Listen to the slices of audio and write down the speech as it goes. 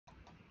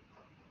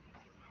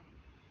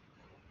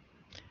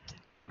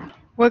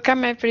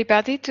Welcome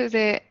everybody to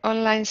the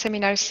online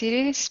seminar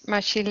series,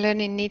 Machine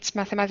Learning Needs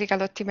Mathematical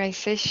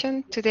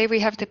Optimization. Today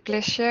we have the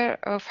pleasure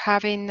of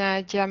having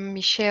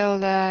Jean-Michel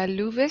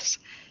Loubes.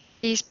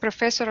 He's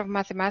Professor of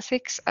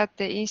Mathematics at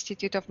the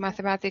Institute of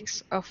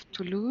Mathematics of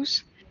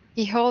Toulouse.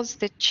 He holds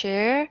the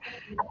chair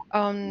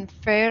on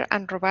Fair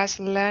and Robust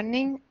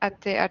Learning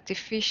at the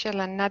Artificial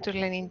and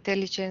Natural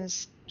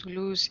Intelligence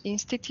Toulouse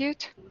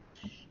Institute.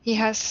 He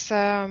has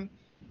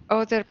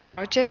other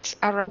projects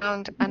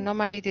around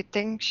anomaly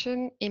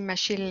detection in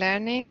machine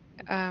learning,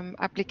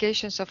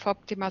 applications of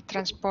optimal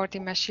transport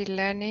in machine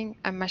learning,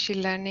 and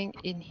machine learning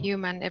in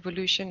human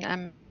evolution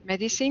and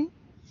medicine.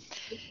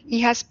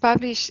 He has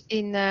published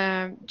in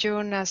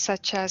journals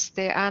such as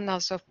the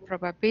Annals of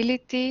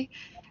Probability,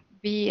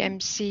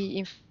 BMC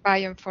in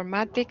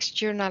Bioinformatics,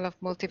 Journal of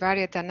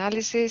Multivariate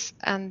Analysis,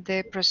 and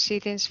the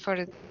Proceedings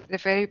for the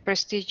very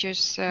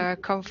prestigious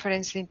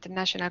conference, the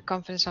International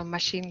Conference on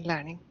Machine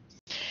Learning.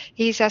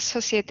 He is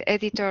Associate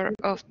Editor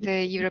of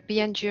the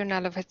European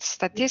Journal of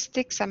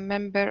Statistics and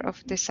member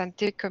of the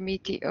Scientific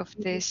Committee of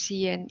the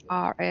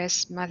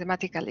CNRS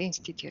Mathematical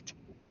Institute.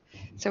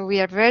 So we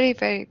are very,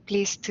 very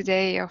pleased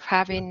today of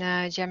having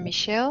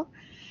Jean-Michel.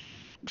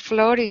 The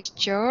floor is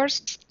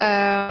yours.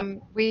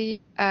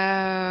 We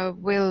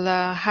will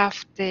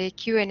have the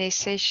Q&A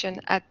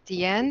session at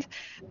the end,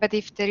 but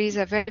if there is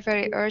a very,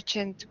 very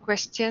urgent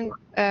question,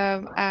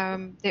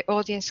 the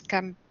audience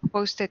can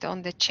post it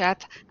on the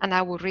chat and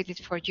I will read it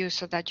for you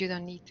so that you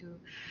don't need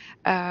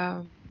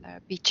to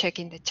be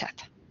checking the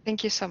chat.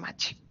 Thank you so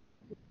much.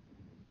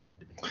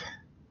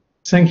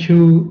 Thank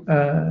you,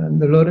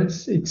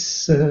 Dolores.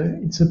 It's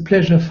a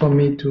pleasure for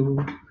me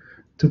to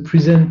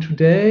present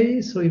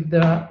today. So if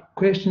there are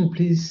questions,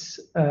 please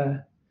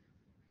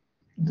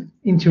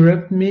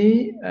interrupt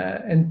me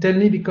and tell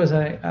me, because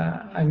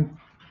I'm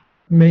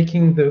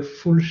making the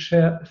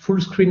full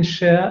screen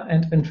share,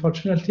 and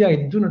unfortunately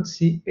I do not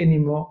see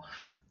anymore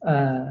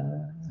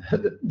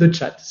the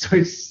chat, so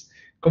it's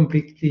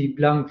completely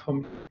blank for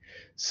me.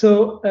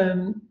 So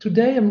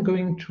today I'm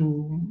going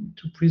to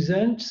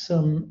present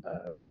some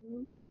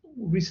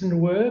recent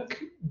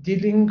work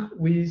dealing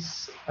with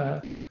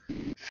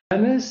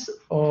fairness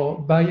or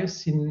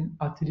bias in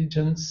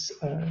intelligence,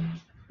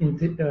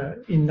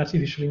 in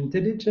artificial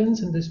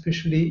intelligence, and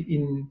especially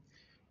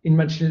in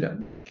machine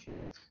learning.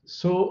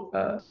 So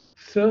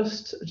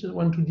first, I just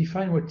want to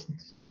define what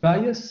is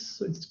bias.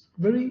 So it's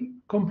very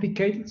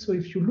complicated. So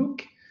if you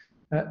look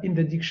in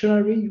the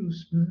dictionary,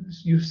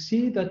 you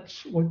see that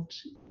what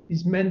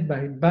is meant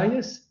by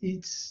bias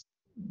is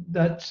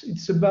that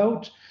it's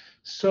about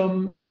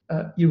some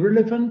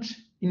irrelevant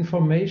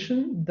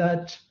information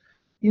that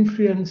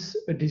influence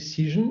a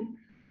decision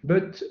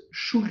but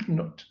should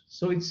not.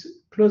 So it's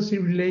closely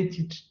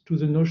related to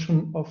the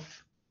notion of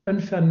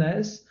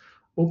unfairness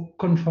or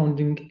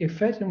confounding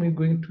effect, and we're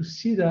going to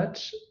see that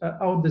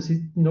how does this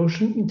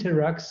notion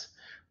interacts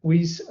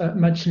with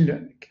machine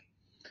learning.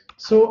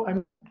 So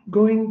I'm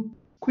going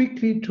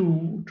quickly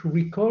to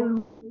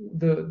recall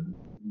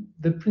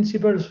the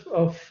principles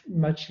of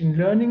machine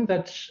learning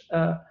that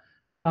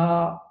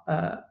are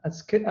at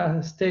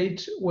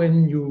state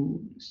when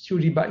you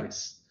study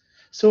bias.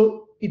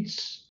 So it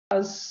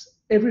has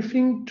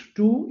everything to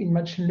do in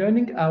machine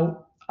learning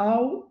how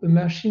a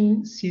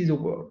machine sees the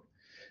world.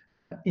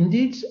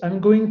 Indeed, I'm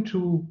going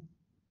to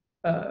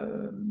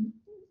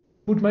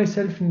put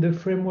myself in the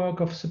framework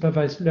of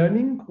supervised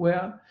learning,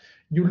 where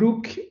you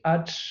look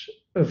at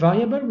a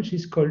variable which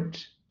is called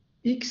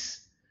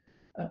x.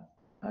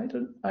 I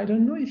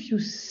don't know if you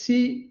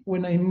see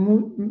when I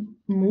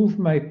move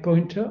my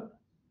pointer.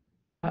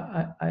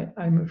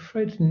 I'm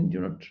afraid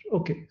you're not.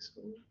 Okay,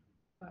 so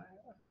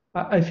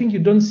I think you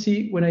don't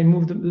see when I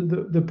move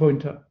the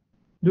pointer.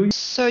 Do you?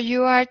 So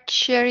you are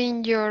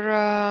sharing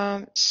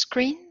your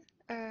screen?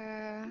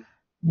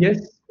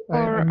 Yes.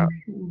 Or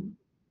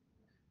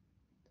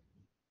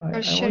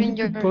sharing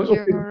your.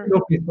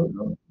 Okay,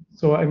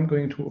 so I'm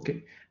going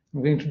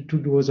to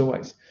do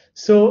otherwise.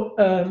 So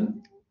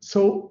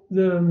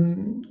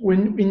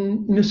when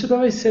in a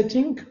supervised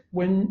setting,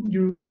 when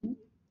you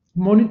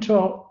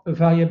monitor a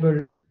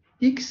variable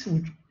x,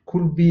 which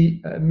could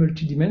be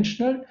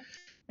multidimensional,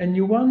 and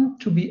you want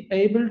to be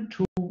able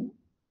to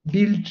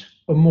build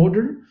a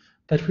model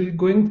that will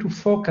going to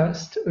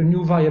forecast a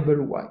new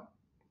variable y.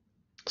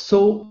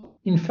 So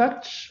in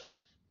fact,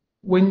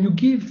 when you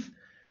give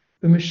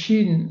a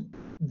machine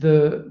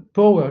the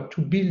power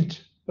to build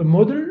a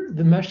model,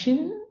 the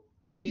machine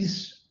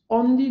is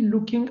only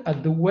looking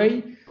at the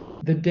way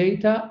the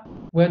data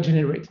were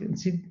generated.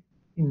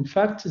 In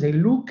fact, they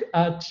look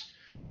at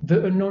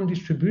the unknown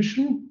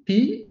distribution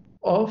P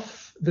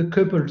of the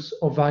couples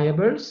of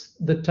variables,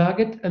 the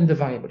target and the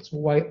variables,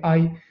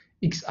 yi,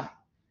 xi.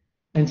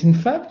 And in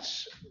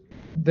fact,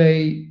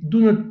 they do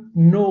not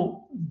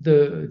know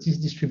this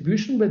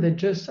distribution, but they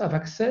just have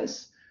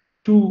access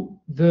to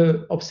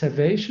the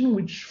observation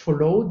which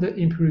follow the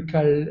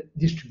empirical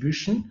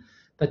distribution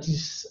that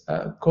is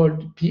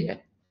called Pn.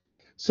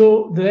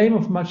 So the aim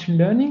of machine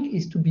learning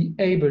is to be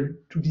able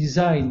to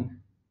design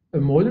a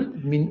model, I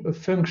mean a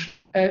function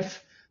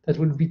f that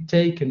will be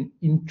taken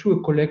into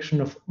a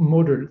collection of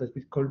models that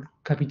we call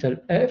capital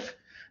F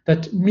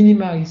that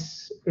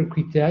minimize a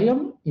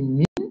criterion in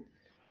mean.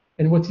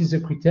 And what is the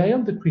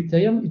criterion? The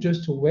criterion is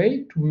just a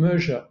way to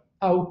measure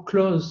how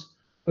close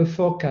a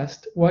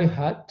forecast y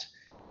hat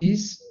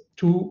is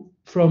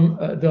from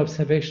the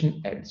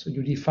observation L. So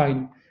you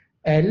define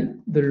L,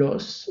 the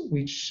loss,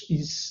 which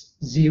is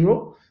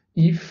 0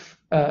 if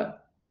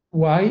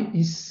y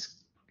is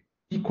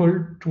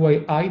equal to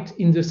y height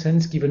in the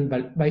sense given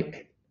by L.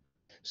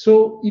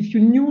 So if you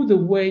knew the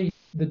way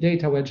the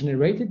data were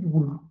generated, you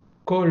will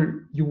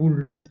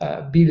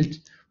build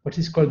what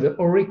is called the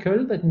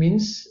oracle. That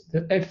means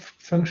the f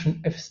function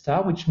f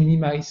star, which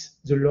minimizes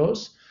the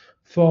loss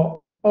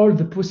for all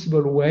the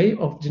possible way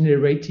of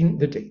generating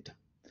the data.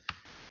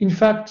 In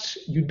fact,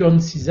 you don't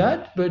see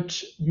that,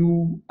 but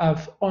you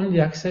have only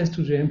access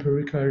to the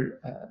empirical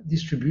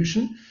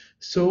distribution.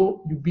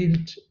 So you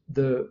build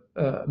the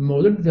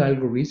model, the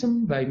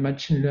algorithm, by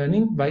machine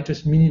learning, by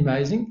just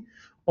minimizing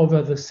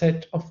over the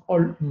set of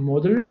all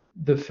models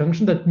the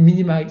function that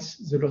minimize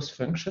the loss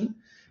function.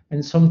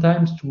 And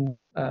sometimes to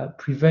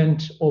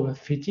prevent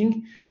overfitting,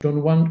 you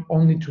don't want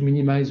only to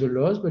minimize the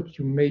loss, but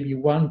you maybe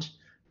want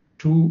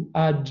to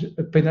add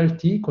a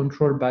penalty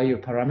controlled by a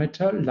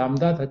parameter,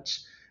 lambda, that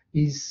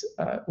is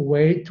a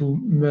way to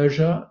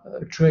measure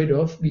a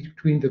trade-off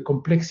between the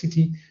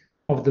complexity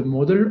of the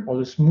model or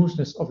the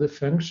smoothness of the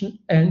function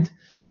and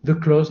the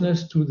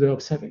closeness to the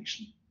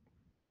observation.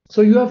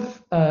 So you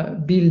have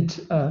built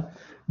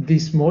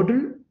this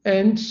model,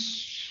 and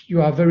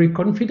you are very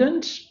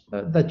confident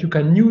that you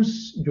can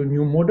use your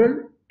new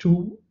model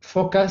to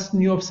forecast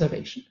new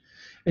observation.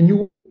 And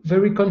you're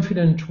very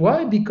confident.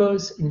 Why?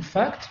 Because, in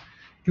fact,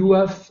 you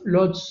have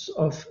lots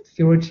of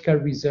theoretical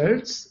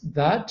results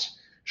that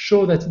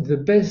show that the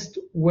best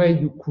way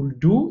you could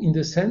do, in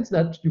the sense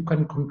that you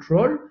can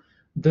control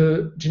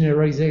the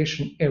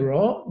generalization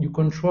error, you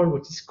control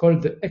what is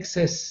called the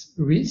excess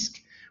risk,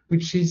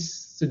 which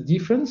is the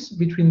difference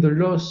between the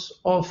loss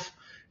of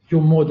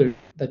your model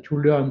that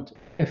you learned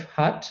f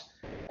hat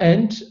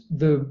and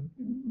the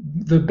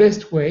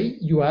best way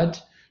you had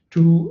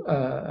to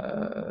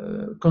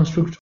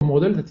construct a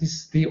model that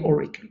is the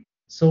oracle.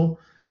 So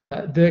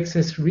the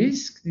excess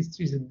risk, this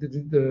is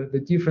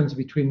the difference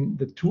between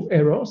the two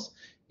errors,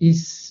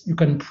 is you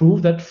can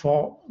prove that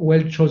for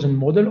well-chosen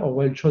model or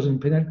well-chosen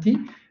penalty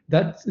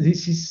that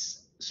this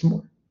is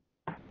small.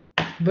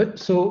 But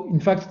so in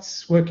fact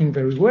it's working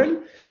very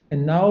well,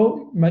 and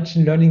now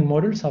machine learning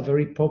models are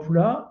very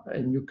popular,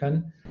 and you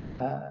can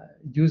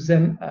use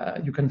them.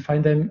 You can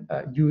find them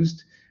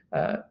used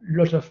a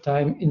lot of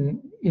time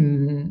in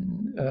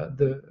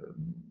the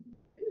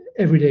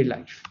everyday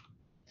life.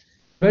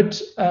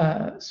 But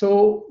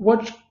so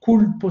what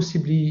could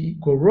possibly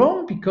go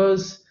wrong?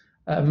 Because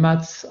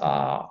maths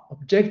are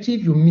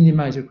objective, you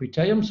minimize the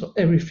criterion, so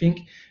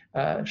everything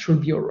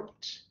should be all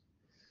right.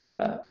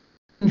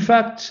 In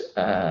fact,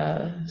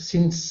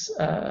 since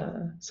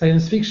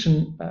science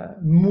fiction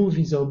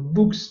movies or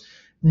books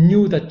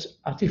knew that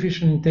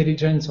artificial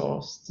intelligence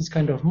or this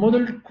kind of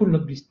model could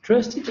not be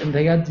trusted, and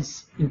they had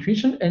this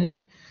intuition, and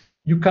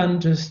you can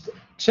just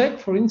check,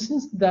 for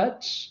instance,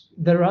 that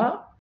there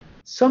are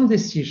some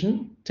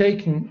decisions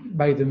taken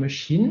by the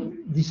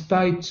machine,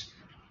 despite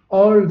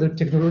all the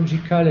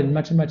technological and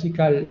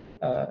mathematical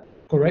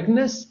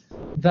correctness,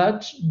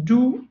 that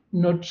do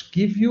not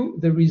give you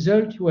the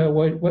result you are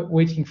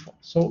waiting for.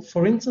 So,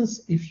 for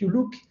instance, if you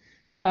look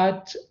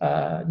at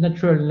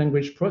natural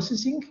language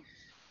processing,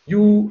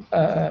 you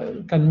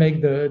can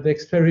make the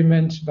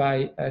experiment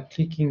by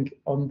clicking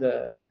on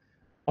the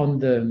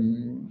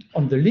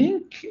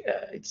link.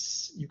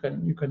 You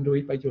can do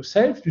it by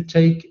yourself. You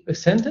take a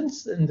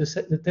sentence, and the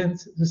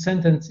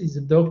sentence is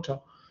a doctor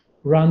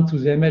run to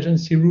the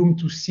emergency room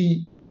to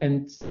see,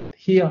 and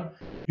here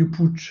you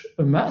put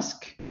a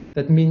mask.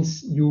 That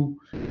means you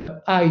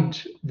hide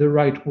the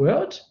right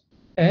word,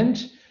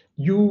 and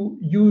you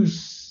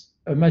use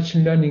a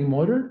machine learning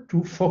model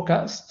to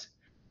forecast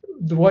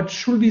what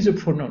should be the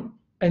pronoun.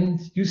 And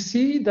you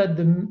see that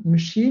the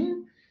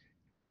machine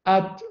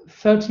at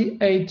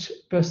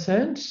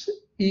 38%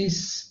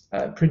 is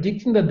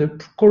predicting that the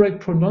correct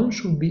pronoun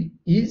should be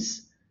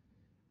is.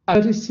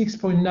 At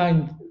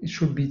 36.9% it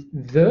should be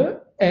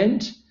the,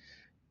 and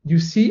you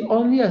see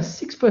only at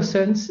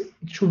 6%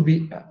 it should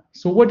be.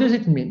 So what does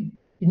it mean?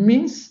 It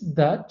means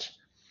that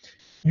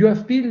you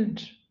have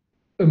built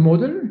a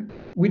model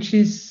which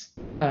is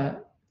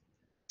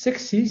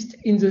sexist,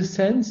 in the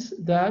sense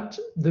that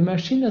the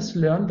machine has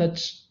learned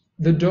that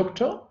the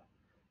doctor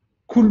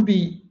could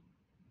be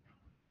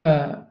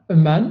a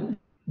man,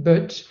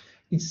 but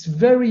it's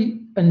very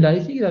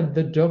unlikely that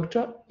the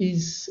doctor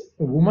is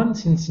a woman,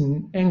 since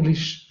in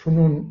English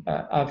pronoun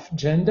have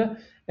gender,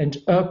 and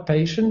her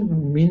patient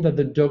would mean that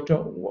the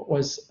doctor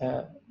was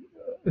a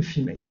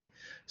female.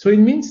 So it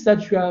means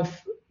that you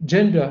have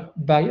gender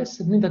bias.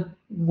 It means that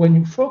when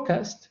you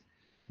forecast,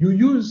 you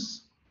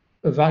use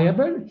a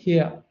variable,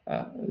 here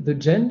the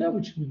gender,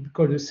 which would be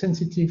called a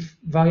sensitive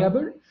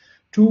variable,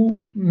 to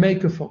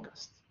make a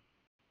forecast.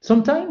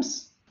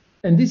 Sometimes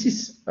And this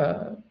is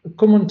a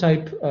common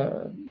type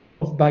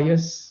of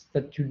bias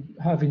that you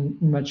have in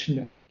machine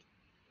learning.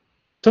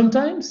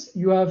 Sometimes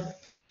you have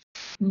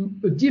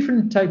a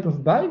different type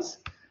of bias.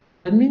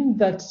 That means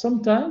that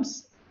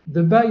sometimes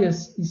the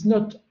bias is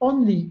not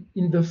only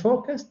in the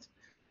forecast,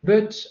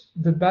 but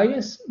the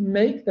bias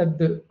makes that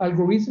the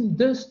algorithm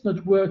does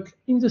not work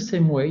in the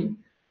same way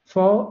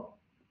for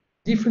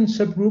different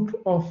subgroup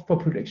of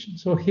population.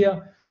 So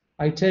here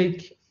I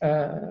take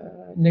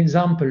an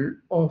example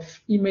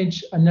of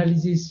image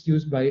analysis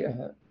used by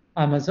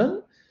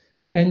Amazon,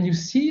 and you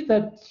see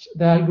that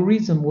the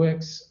algorithm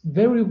works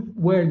very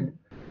well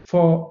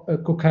for a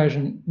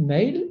Caucasian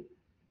male.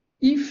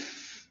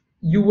 If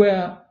you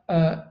were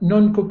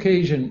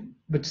non-Caucasian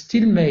but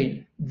still male,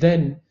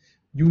 then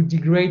you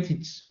degrade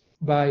it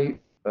by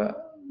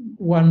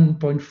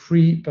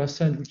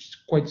 1.3%, which is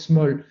quite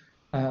small,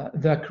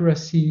 the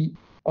accuracy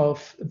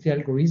of the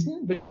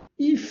algorithm. But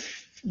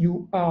if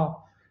you are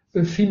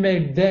a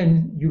female,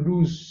 then you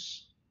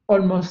lose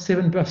almost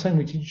 7%,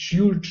 which is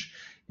huge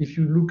if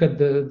you look at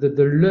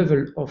the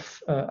level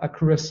of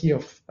accuracy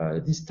of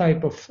this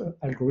type of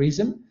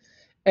algorithm.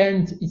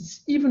 And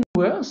it's even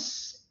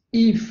worse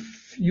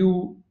if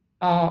you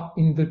are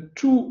in the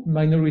true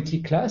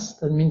minority class.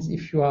 That means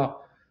if you are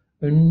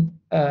an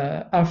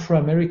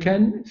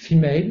Afro-American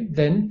female,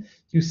 then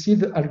you see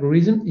the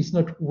algorithm is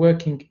not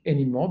working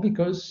anymore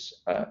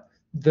because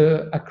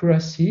the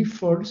accuracy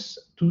falls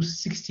to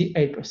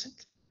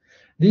 68%.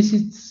 This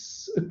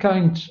is a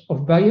kind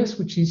of bias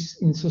which is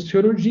in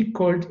sociology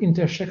called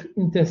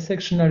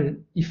intersectional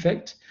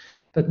effect.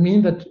 That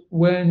means that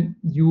when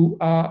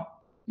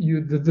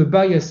the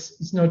bias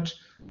is not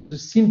the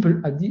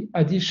simple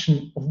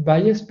addition of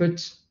bias,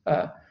 but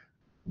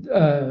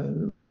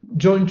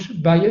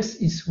joint bias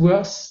is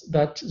worse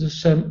than the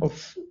sum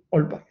of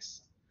all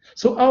bias.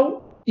 So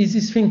how is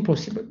this thing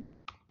possible?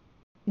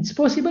 It's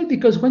possible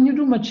because when you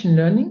do machine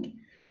learning,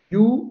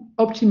 you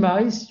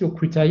optimize your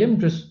criterion,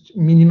 just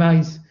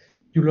minimize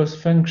your loss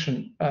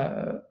function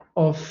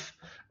of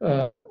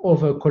a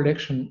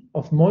collection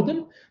of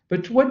model.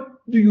 But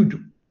what do?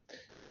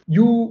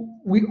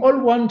 We all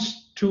want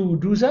to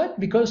do that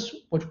because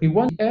what we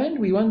want in the end,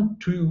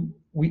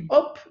 we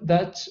hope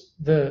that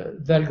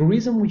the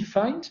algorithm we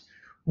find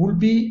will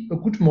be a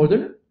good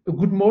model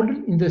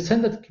in the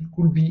sense that it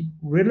will be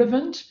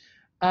relevant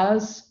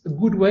as a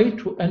good way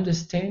to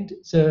understand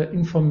the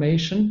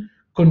information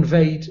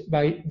conveyed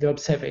by the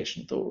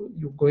observation. So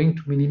you're going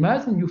to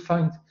minimize and you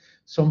find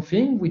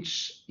something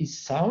which is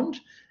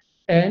sound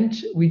and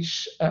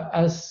which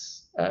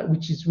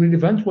is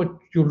relevant what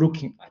you're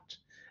looking at.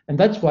 And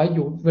that's why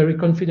you're very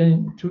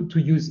confident to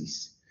use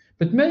this.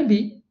 But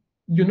maybe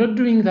you're not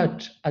doing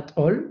that at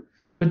all,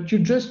 but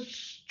you're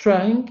just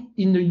trying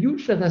in a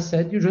huge data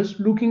set, you're just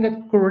looking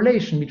at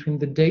correlation between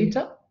the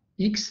data,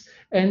 X,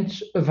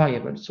 and a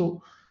variable.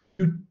 So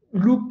you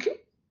look,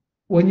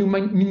 when you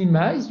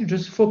minimize, you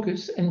just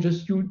focus and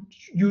just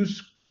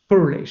use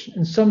correlation.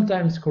 And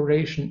sometimes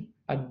correlation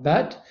at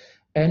bad.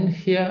 And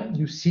here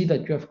you see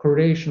that you have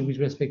correlation with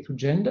respect to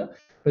gender,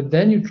 but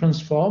then you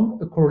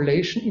transform a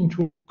correlation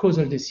into a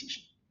causal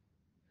decision.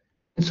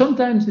 And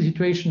sometimes the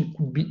situation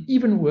could be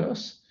even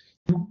worse.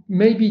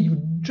 Maybe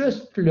you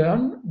just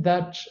learn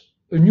that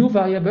a new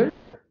variable,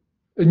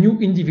 a new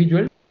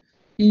individual,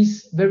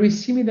 is very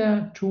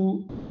similar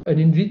to an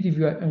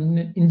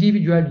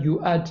individual you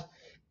had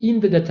in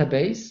the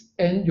database,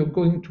 and you're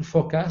going to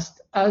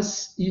forecast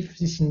as if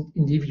this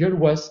individual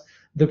was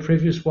the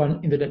previous one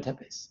in the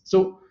database.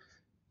 So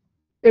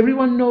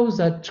everyone knows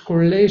that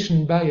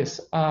correlation bias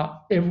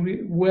are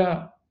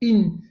everywhere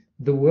in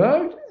the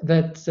world.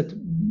 That's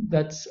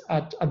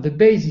at the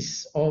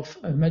basis of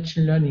a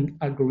machine learning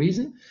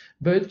algorithm.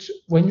 But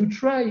when you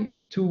try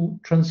to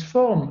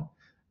transform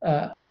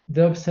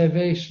the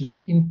observation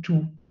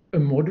into a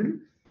model,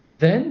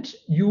 then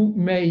you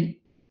may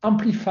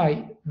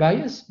amplify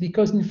bias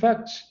because, in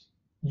fact,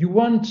 you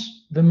want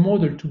the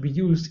model to be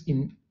used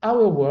in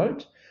our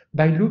world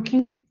by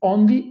looking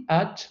only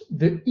at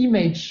the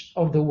image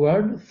of the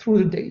world through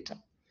the data.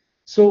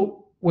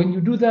 So when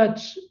you do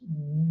that,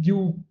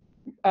 you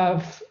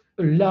have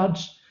a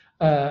large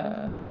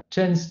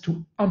chance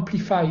to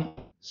amplify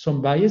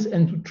some bias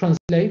and to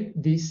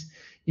translate this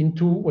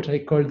into what I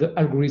call the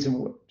algorithm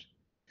world.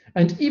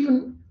 And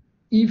even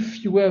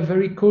if you were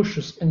very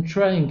cautious and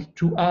trying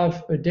to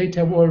have a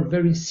data world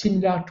very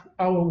similar to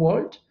our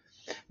world,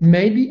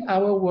 maybe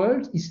our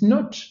world is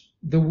not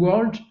the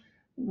world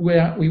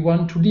where we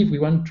want to live. We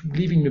want to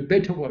live in a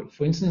better world.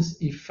 For instance,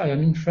 if I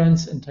am in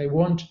France and I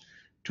want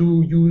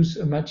to use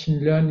a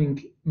machine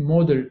learning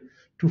model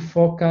to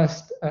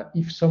forecast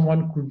if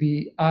someone could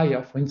be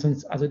hired, for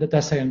instance, as a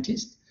data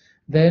scientist,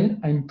 then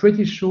I'm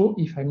pretty sure,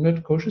 if I'm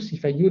not cautious,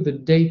 if I use the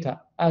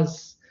data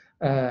as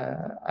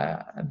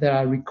they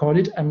are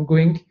recorded, I'm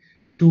going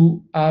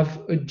to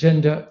have a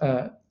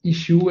gender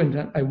issue,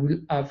 and I will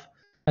have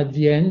at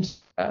the end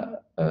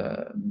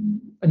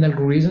an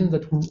algorithm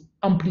that will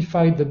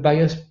amplify the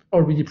bias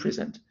already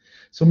present.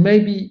 So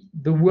maybe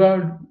the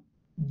world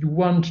you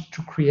want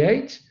to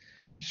create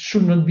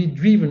should not be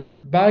driven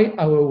by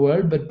our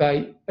world, but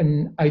by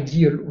an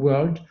ideal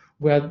world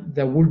where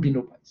there will be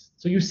no bias.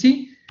 So you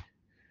see,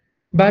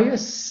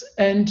 bias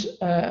and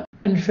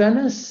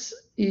unfairness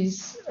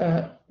is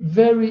a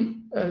very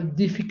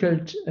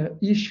difficult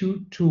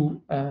issue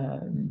to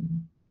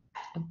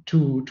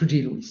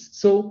deal with.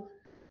 So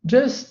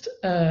just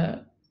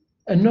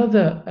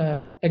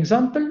another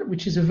example,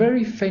 which is a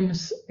very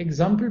famous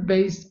example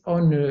based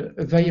on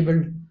a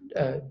variable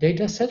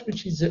data set,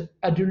 which is an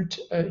adult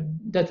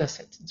data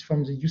set. It's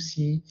from the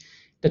UC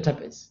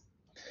database.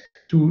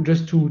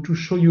 Just to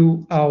show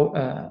you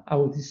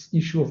how this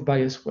issue of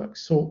bias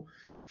works. So,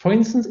 for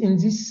instance, in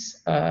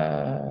this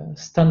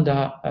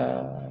standard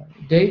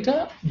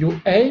data, your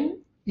aim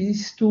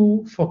is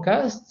to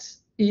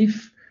forecast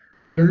if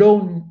a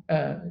loan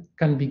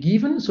can be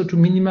given. So to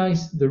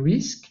minimize the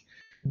risk,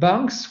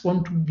 banks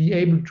want to be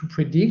able to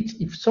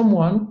predict if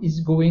someone is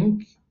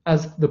going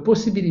as the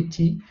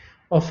possibility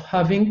of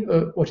having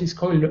what is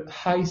called a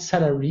high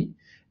salary,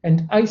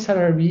 and high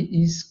salary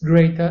is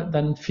greater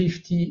than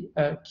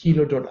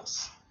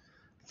 $50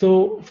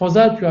 So for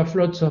that, you have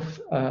lots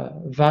of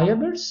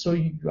variables. So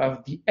you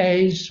have the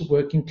age,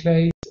 working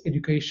class,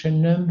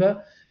 education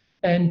number,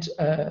 and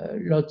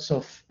lots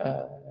of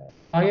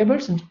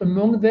variables. And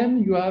among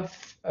them, you have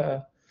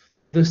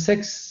the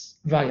sex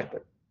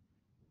variable.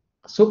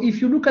 So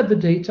if you look at the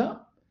data,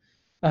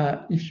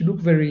 if you look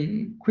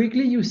very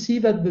quickly, you see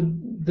that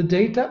the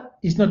data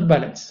is not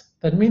balanced.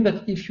 That means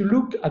that if you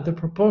look at the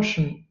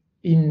proportion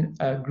in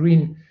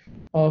green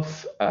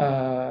of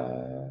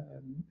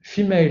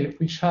female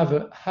which have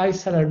a high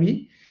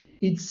salary,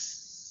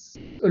 it's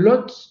a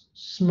lot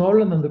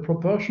smaller than the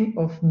proportion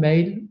of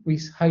male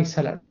with high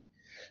salary.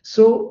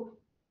 So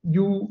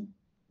you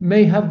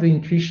may have the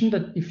intuition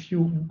that if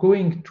you're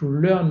going to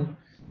learn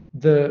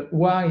the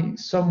why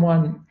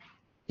someone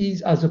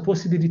has a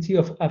possibility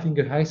of having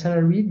a high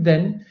salary,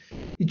 then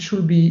it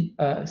should be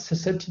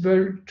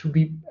susceptible to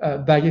be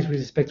biased with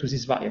respect to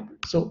this variable.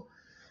 So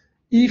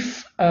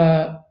if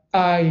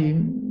I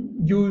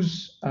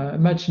use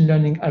machine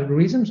learning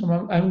algorithms,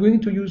 I'm going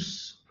to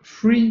use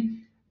 3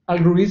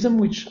 algorithms,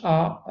 which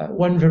are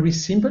one very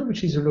simple,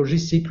 which is a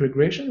logistic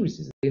regression, which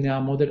is a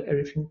linear model,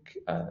 everything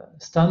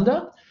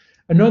standard.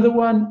 Another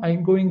one,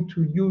 I'm going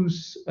to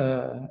use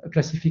a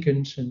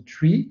classification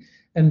tree,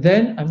 and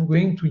then I'm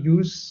going to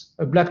use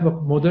a black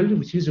box model,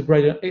 which is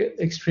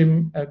a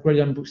extreme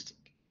gradient boosting.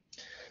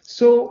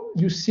 So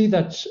you see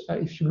that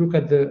if you look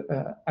at the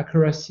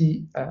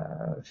accuracy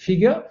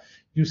figure,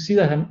 you see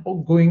that I'm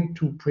going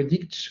to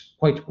predict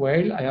quite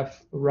well. I have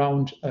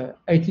around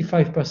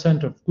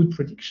 85% of good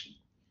prediction.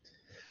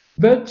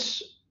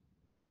 But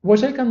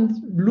what I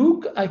can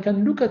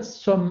look at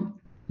some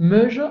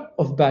measure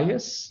of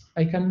bias.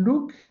 I can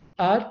look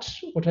at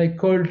what I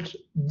called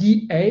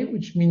DA,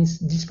 which means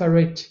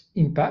disparate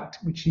impact,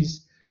 which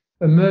is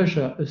a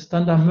measure, a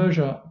standard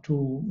measure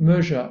to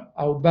measure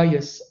how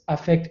bias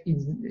affect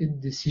in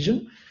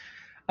decision.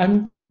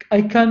 And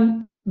I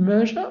can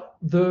measure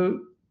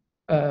the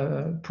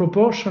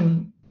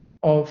proportion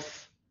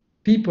of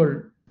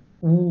people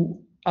who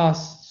have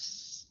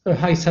a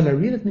high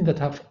salary, that means that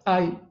have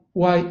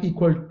Y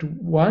equal to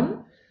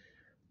 1,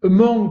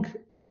 among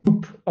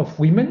group of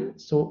women,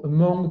 so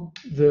among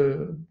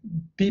the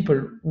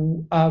people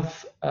who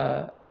have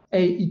A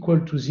equal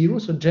to 0,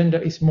 so gender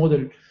is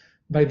modeled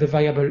by the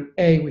variable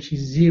A, which is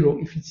 0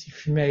 if it's a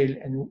female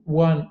and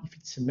 1 if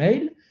it's a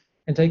male.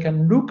 And I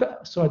can look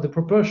at the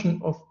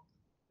proportion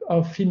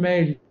of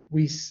female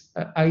with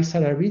a high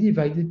salary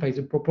divided by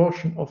the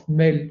proportion of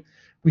male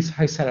with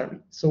high salary.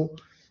 So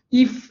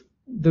if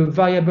the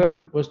variable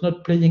was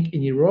not playing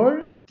any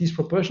role, this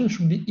proportion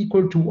should be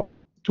equal to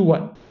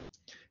 1.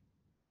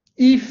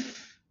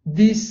 If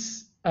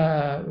this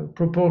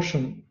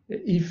proportion,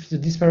 if the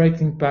disparate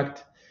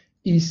impact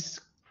is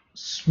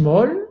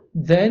small,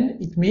 then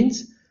it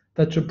means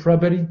that the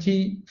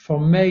probability for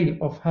male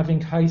of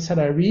having high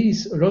salary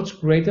is a lot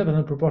greater than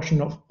the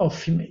proportion of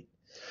female.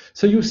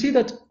 So you see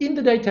that in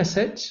the data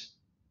set,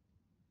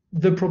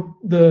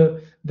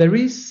 there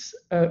is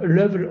a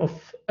level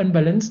of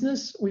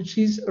unbalancedness which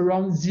is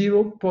around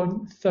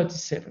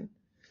 0.37.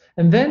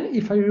 And then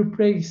if I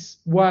replace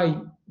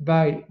Y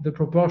by the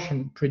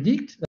proportion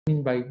predict, that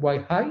means by Y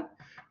high,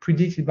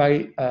 predicted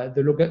by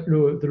the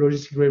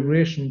logistic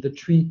regression, the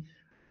tree,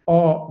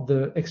 or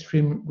the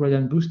extreme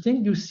gradient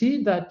boosting, you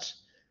see that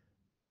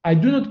I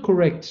do not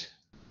correct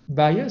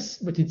bias,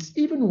 but it's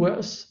even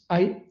worse,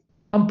 I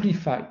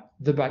amplify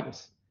the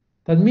bias.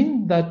 That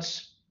means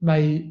that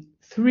my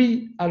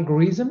 3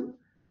 algorithms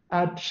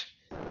are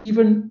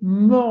even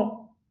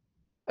more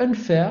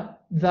unfair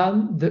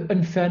than the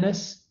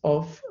unfairness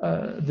of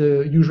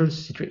the usual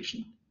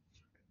situation.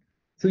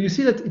 So you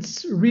see that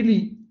it's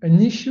really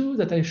an issue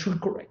that I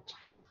should correct.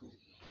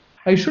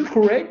 I should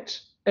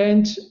correct,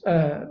 and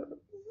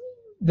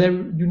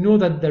you know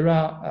that there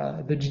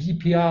are the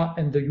GDPR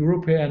and the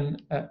European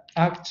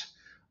Act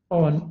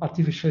on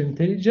Artificial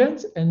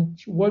Intelligence,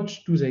 and what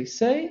do they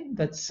say?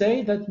 That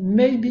say that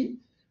maybe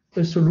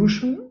the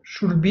solution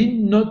should be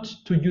not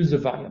to use the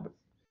variable.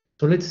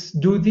 So let's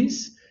do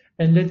this,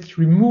 and let's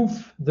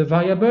remove the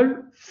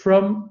variable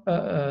from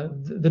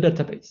the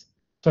database.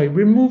 So I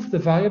remove the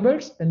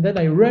variables, and then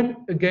I run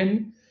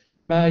again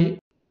my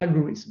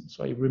algorithm.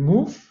 So I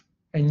remove,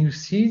 and you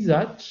see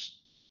that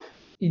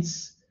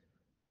it's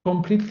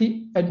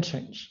completely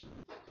unchanged.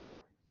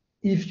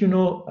 If you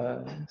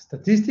know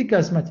statistics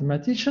as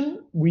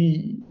mathematician,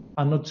 we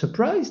are not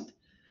surprised,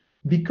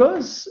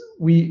 because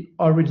we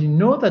already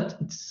know that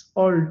it's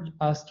all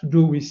has to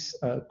do with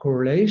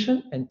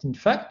correlation, and in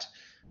fact,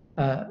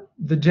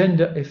 the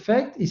gender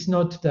effect is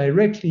not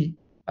directly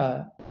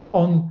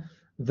on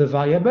the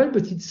variable,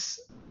 but it's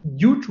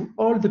due to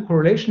all the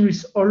correlation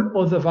with all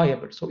other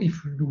variables. So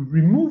if you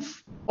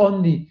remove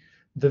only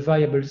the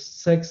variable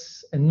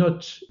sex and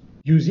not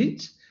use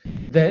it,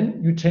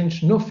 then you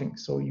change nothing.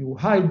 So you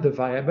hide the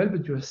variable,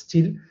 but you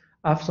still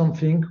have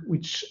something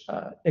which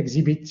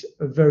exhibits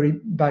a very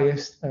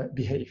biased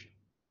behavior.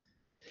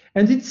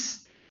 And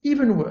it's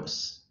even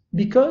worse,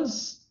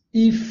 because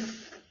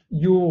if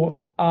you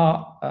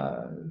are,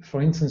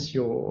 for instance,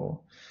 you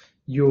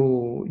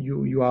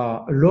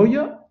are a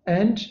lawyer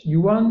and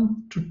you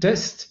want to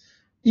test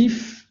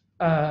if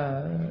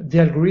the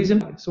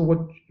algorithm. So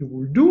what you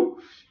will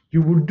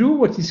do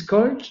what is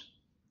called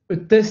a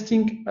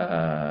testing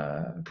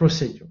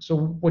procedure.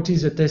 So what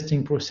is a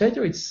testing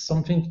procedure? It's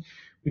something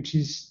which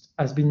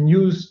has been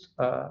used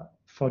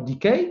for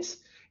decades.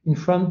 In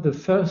fact, the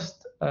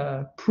first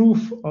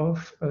proof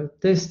of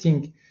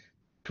testing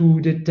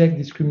to detect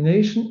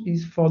discrimination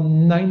is for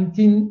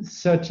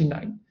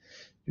 1939.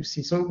 You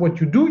see, so what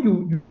you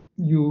do,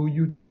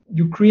 you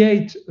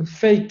create a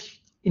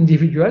fake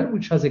individual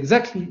which has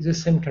exactly the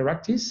same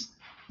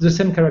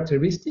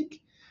characteristic,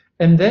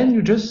 and then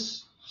you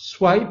just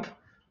swap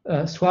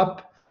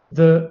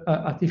the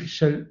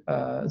artificial,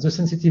 the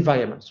sensitive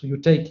variable. So you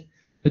take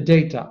the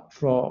data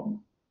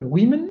from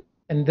women,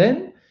 and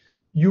then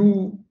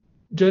you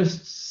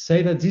just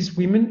say that this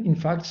woman, in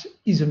fact,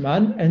 is a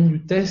man, and you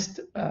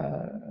test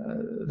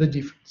the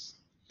difference.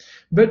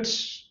 But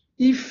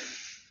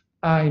if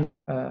I'm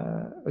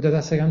a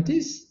data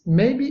scientist,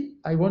 maybe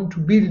I want to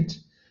build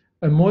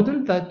a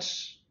model that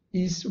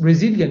is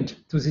resilient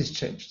to this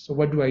change. So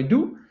what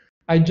do?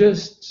 I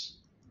just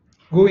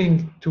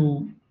going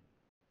to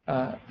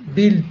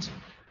build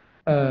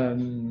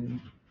an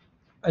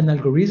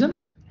algorithm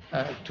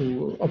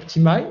to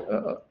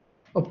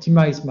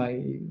optimize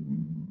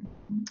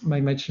my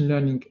machine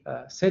learning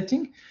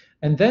setting,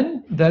 and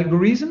then the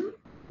algorithm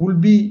will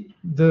be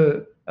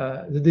the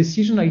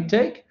decision I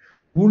take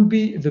will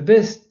be the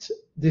best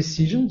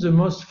decision, the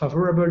most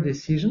favorable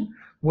decision,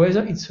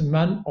 whether it's a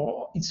man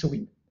or it's a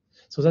woman.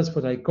 So that's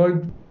what I call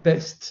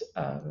best.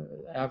 I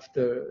have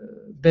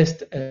the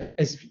best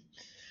SV.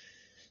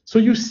 So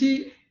you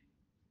see,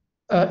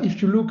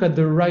 if you look at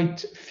the right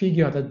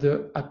figure, that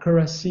the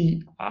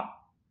accuracy are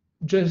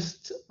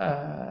just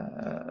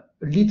a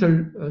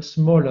little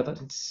smaller,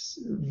 that it's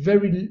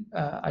very,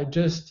 I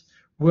just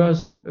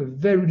was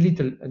very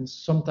little and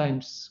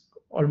sometimes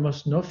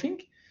almost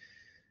nothing.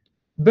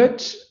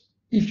 But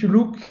if you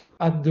look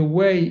at the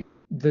way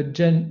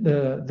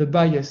the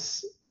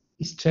bias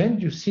is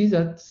changed, you see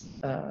that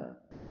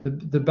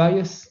the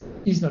bias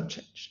is not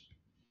changed.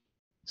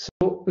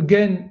 So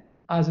again,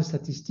 as a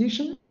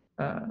statistician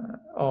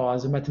or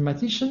as a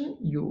mathematician,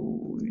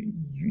 you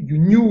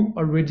knew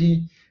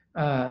already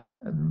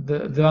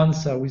the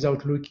answer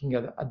without looking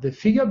at the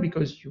figure,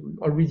 because you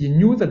already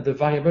knew that the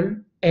variable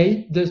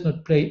A does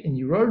not play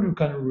any role. You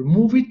can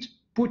remove it,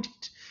 put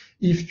it.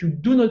 If you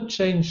do not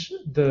change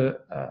the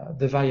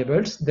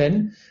variables,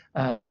 then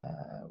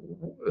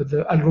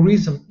the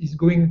algorithm is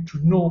going to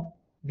know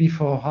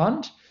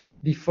beforehand,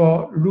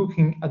 before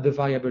looking at the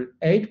variable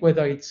A,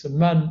 whether it's a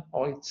man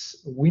or it's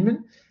a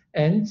woman.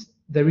 And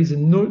there is the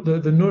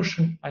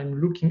notion I'm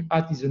looking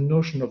at is a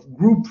notion of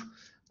group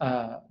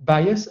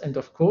bias, and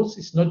of course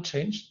it's not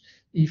changed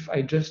if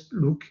I just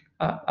look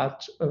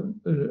at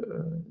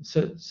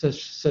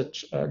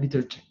such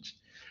little change.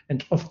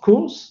 And of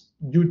course,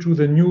 due to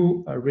the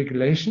new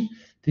regulation,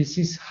 this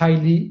is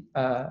highly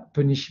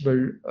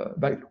punishable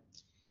by law.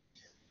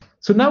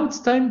 So now it's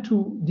time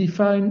to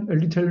define a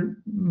little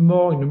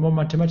more, in a more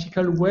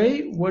mathematical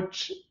way, what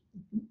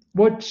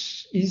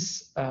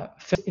is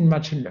in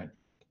machine learning.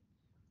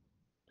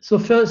 So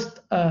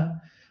first,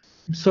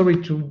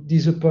 sorry to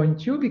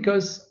disappoint you,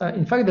 because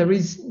in fact there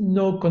is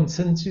no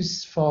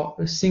consensus for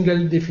a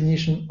single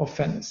definition of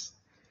fairness.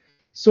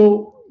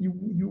 So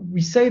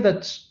we say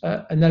that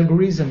an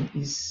algorithm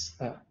is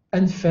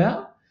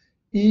unfair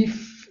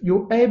if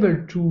you're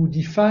able to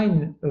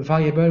define a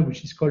variable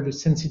which is called a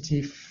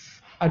sensitive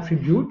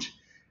attribute,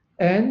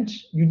 and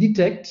you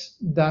detect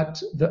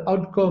that the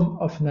outcome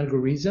of an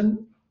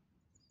algorithm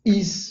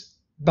is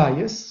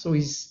biased, so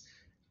is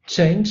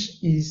change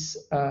is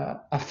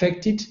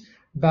affected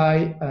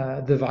by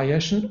the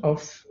variation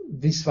of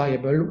this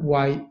variable,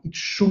 why it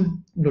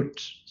should not.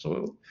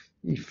 So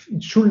if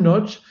it should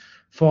not,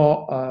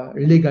 for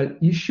legal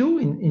issue,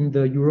 in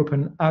the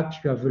European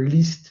Act, you have a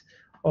list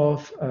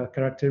of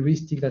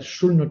characteristics that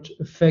should not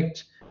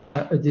affect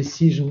a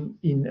decision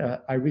in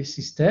a high-risk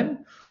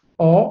system,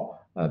 or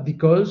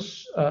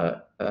because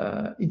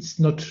it's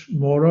not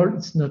moral,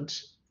 it's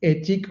not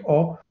ethic,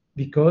 or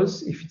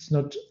because if it's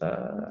not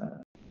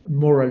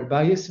moral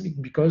bias,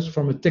 because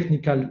from a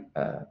technical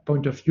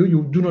point of view,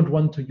 you do not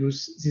want to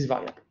use this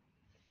variable.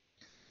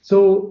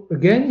 So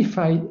again, if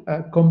I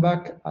come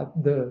back at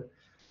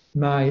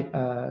my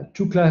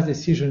two-class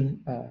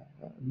decision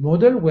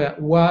model, where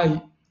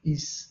y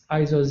is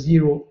either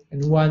 0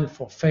 and 1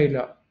 for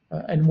failure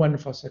and 1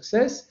 for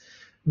success,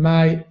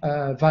 my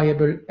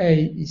variable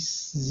a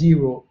is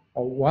 0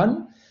 or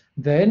 1,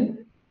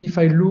 then if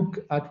I look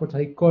at what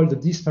I call the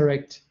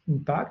disparate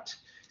impact,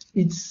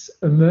 it's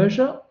a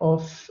measure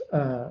of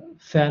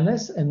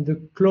fairness, and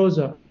the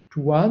closer to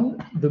 1,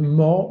 the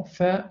more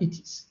fair it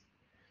is.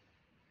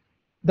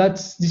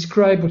 That's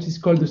described what is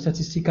called the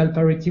statistical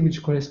parity,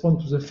 which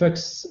corresponds to the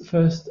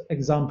first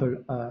example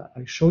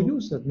I showed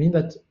you. So that means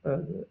that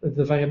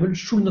the variable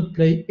should not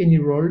play any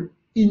role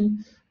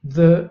in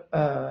the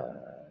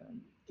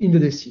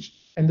decision.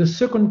 And the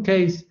second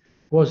case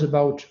was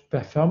about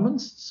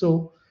performance.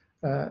 So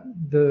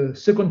the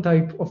second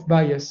type of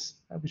bias,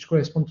 which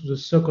corresponds to the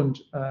second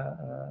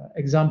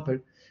example,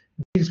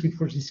 deals with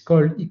what is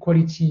called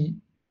equality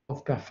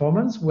of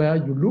performance, where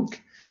you look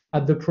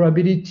at the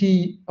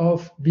probability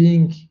of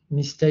being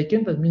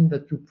mistaken. That means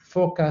that you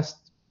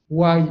forecast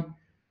y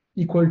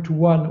equal to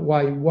 1,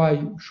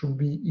 y should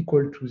be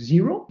equal to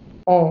 0,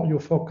 or you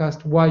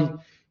forecast y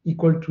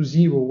equal to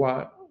 0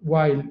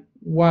 while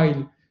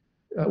y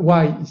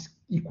is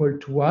equal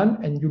to 1,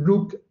 and you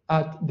look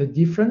at the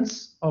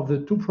difference of the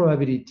two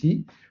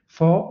probability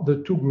for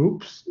the two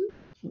groups,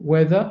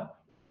 whether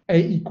a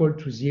equal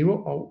to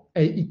 0 or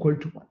a equal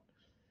to 1.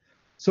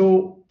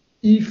 So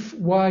if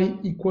y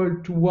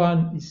equal to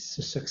 1 is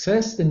a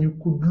success, then you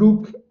could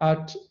look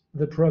at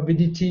the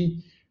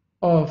probability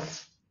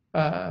of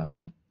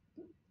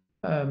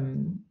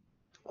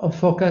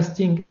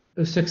forecasting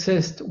a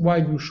success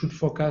while you should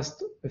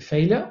forecast a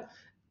failure,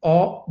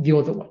 or the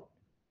other one.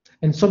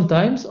 And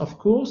sometimes, of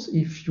course,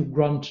 if you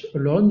grant a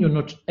loan, you're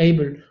not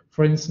able,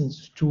 for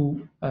instance,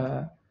 to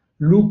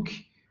look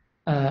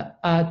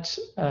at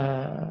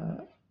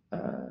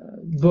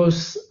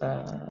those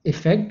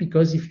effects,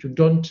 because if you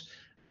don't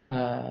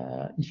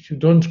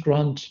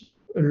grant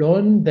a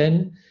loan,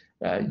 then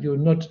you're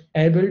not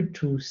able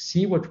to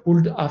see what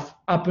would have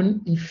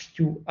happened if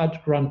you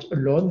had grant a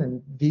loan,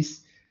 and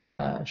this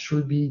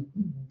should be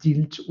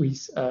dealt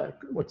with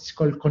what is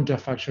called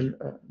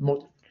counterfactual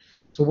model.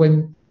 So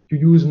when you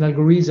use an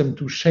algorithm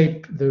to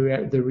shape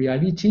the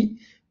reality,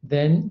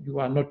 then you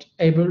are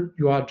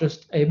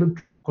just able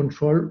to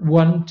control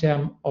one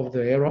term of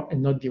the error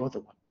and not the other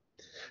one.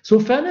 So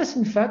fairness,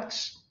 in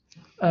fact,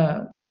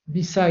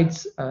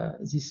 besides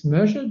this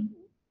measure,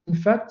 in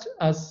fact,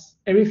 has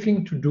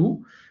everything to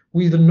do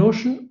with the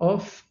notion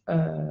of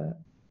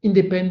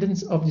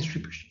independence of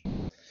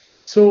distribution.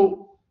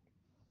 So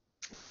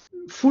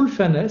full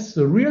fairness,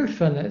 the real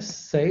fairness,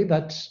 say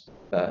that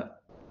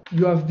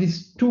you have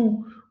these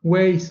two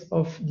ways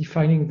of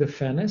defining the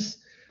fairness,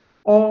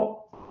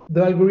 or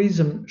the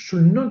algorithm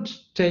should not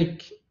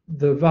take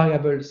the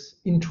variables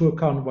into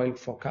account while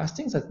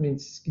forecasting. That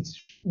means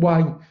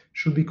y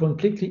should be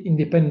completely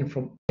independent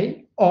from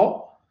a,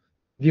 or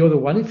the other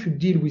one, if you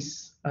deal with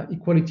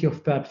equality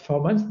of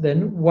performance,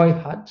 then y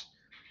hat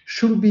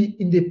should be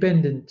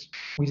independent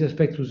with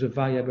respect to the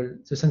variable,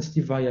 the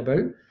sensitive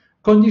variable,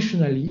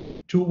 conditionally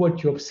to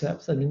what you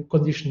observe. I mean,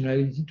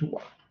 conditionality to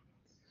y.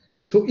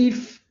 So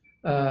if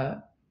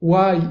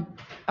y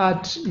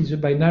hat is a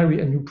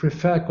binary and you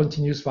prefer a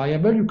continuous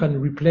variable, you can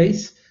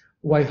replace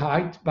y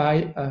height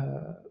by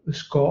a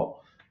score,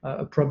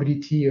 a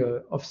probability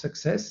of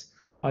success.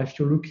 If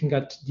you're looking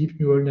at deep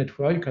neural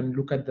network, you can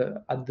look at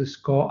the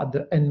score at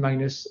the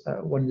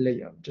n-1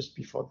 layer just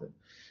before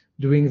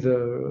doing the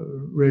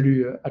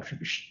ReLU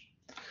attribution.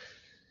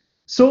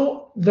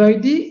 So the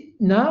idea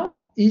now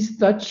is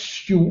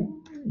that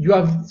you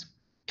have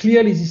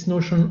clearly this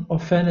notion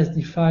of fairness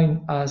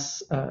defined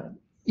as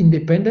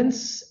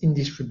independence in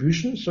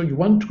distribution. So you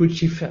want to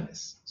achieve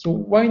fairness. So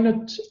why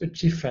not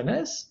achieve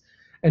fairness?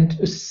 And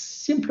a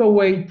simpler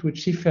way to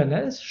achieve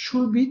fairness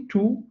should be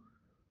to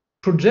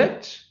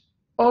project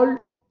all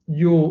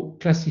your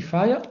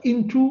classifier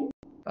into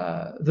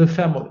the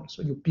fair model.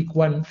 So you pick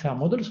one fair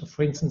model. So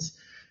for instance,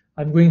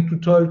 I'm going to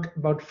talk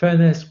about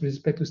fairness with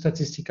respect to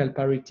statistical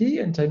parity,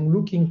 and I'm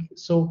looking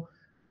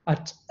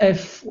at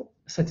f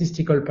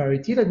statistical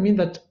parity. That means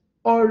that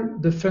all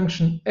the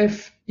function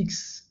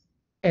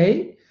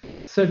fxa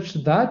such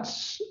that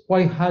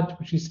y hat,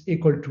 which is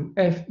equal to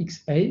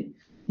fxa,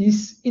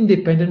 is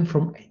independent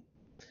from a.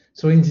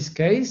 So in this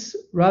case,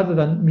 rather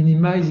than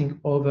minimizing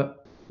over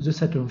the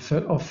set of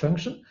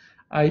function,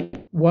 I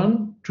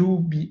want to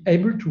be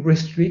able to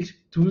restrict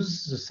to the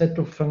set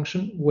of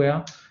function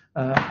where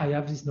I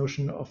have this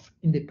notion of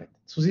independence.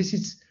 So this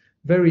is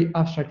very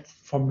abstract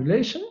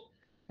formulation,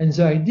 and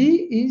the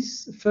idea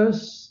is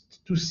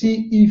first to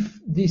see if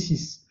this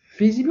is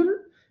feasible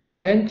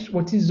and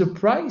what is the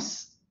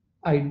price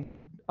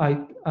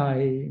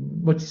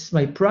what is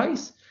my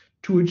price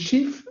to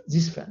achieve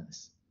this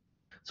fairness.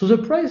 So the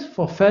price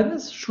for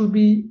fairness should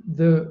be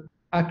the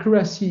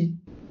accuracy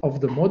of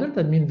the model,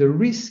 that means the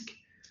risk,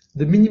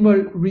 the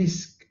minimal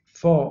risk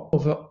for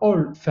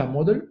overall fair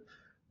model,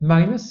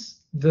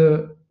 minus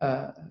the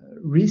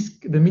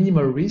risk, the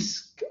minimal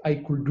risk I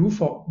could do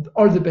for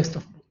all the best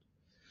of both.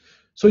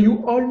 So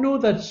you all know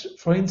that,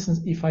 for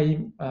instance, if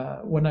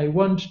when I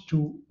want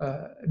to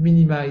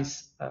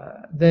minimize,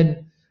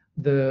 then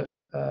the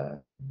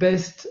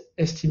best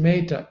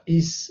estimator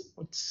is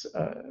what's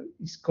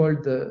is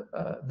called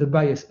the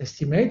bias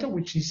estimator,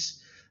 which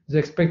is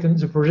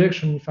the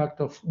projection, in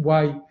fact, of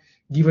y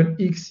given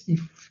x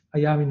if I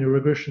am in a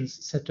regression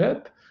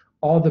setup,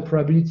 or the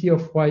probability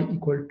of y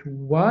equal to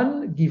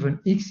 1 given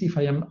x if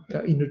I am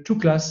in a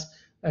two-class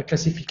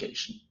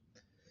classification.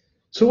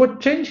 So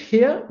what changed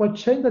here? What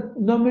changed that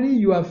normally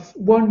you have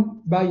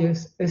one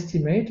bias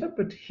estimator,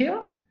 but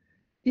here,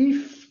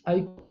 if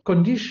I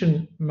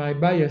condition my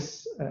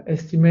bias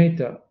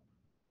estimator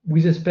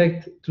with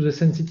respect to the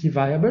sensitive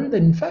variable,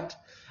 then in fact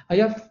I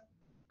have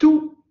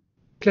two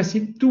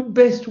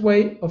best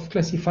way of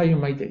classifying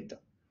my data,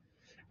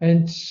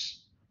 and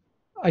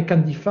I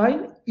can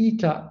define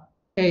eta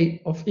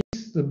a of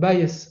x, the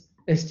bias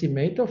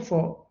estimator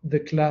for the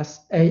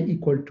class A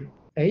equal to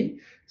A.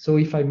 So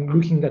if I'm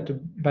looking at a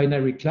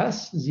binary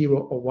class, 0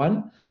 or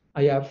 1,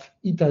 I have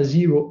eta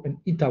 0 and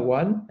eta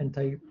 1, and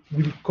I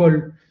will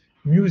call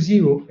mu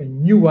 0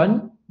 and mu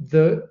 1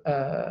 the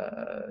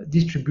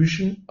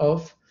distribution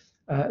of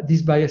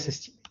this bias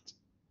estimate.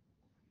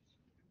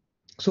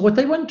 So what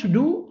I want to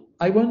do,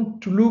 I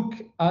want to look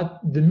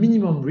at the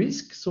minimum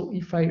risk. So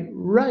if I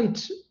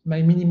write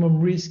my minimum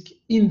risk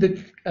in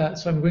the,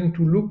 so I'm going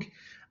to look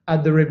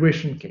at the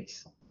regression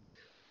case.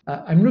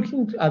 I'm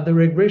looking at the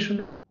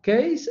regression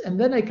case, and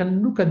then I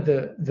can look at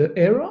the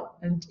error.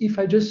 And if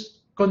I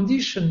just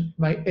condition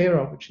my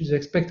error, which is the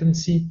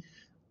expectancy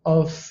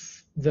of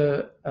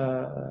the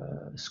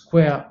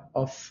square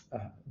of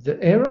the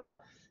error,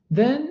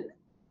 then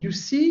you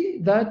see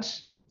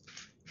that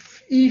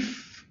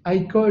if I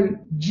call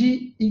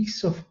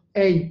gx of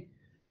A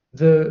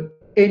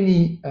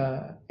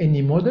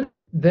any model,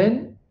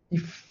 then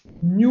if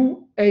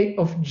mu A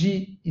of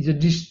G is a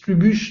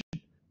distribution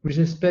with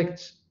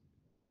respect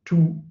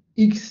to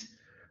x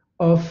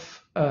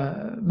of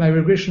my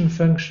regression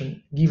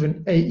function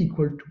given A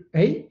equal to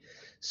A.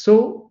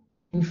 So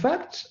in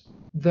fact,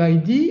 the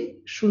idea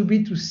should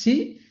be to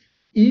see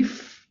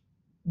if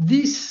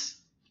this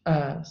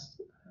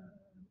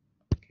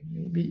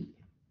maybe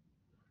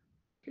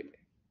okay.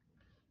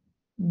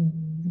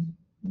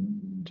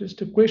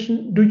 Just a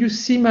question. Do you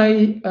see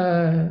my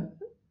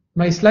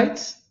my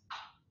slides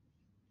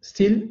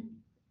still?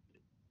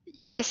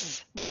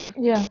 Yes.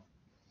 Yeah.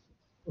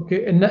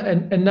 Okay,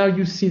 and now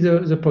you see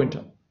the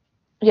pointer.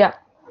 Yeah.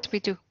 We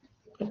do.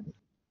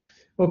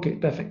 Okay,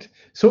 perfect.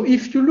 So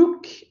if you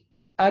look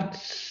at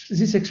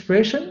this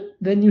expression,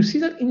 then you see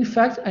that in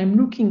fact I'm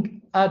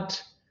looking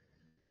at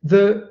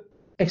the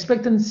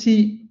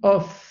expectancy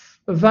of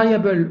a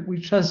variable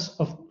which has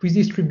with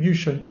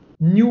distribution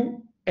mu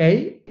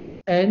A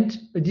and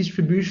a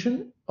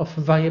distribution of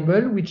a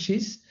variable which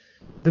is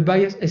the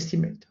bias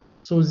estimate.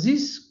 So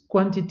this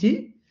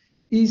quantity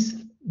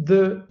is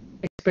the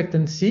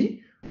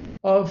expectancy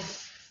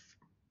of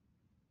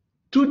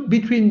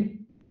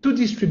between two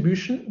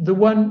distributions, the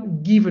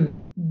one given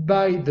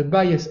by the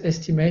bias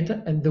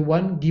estimator and the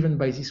one given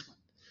by this one.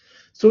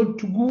 So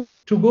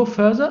to go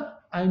further,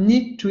 I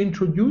need to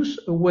introduce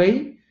a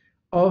way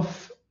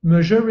of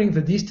measuring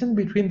the distance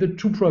between the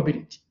two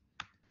probabilities.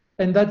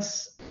 And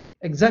that's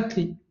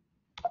exactly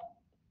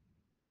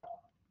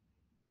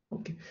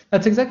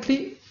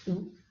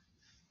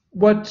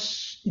what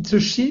it's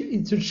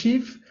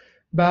achieved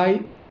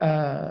by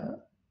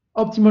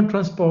optimal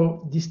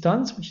transport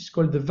distance, which is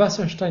called the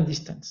Wasserstein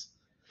distance.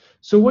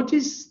 So what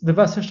is the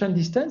Wasserstein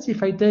distance?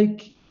 If I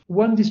take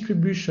one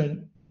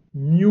distribution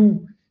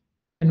mu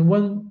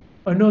and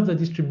another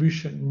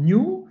distribution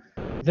nu,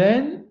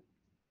 then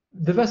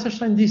the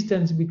Wasserstein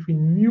distance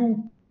between mu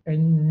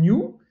and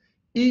nu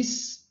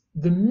is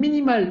the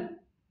minimal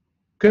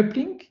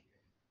coupling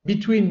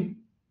between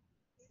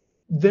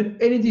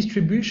any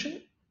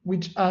distribution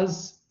which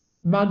has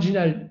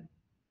marginal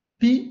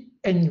p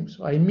and nu.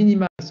 So I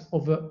minimize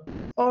over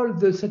all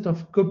the set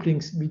of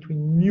couplings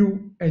between mu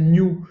and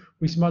nu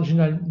with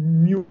marginal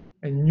mu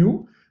and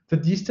nu, the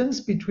distance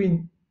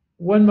between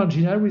one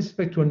marginal with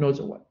respect to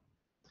another one.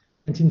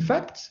 And in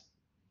fact,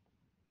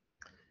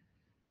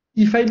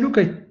 if I look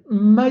at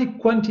my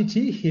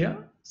quantity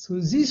here, so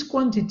this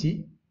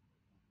quantity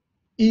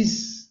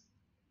is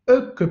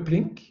a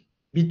coupling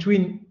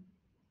between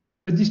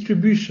a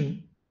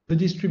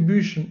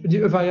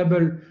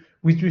variable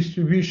with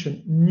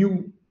distribution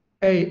mu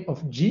A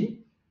of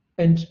G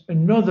and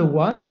another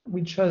one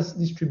which has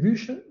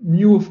distribution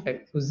mu of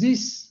A. So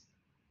this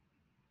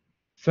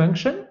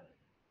function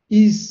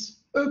is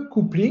a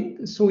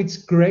coupling, so it's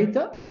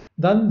greater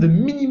than the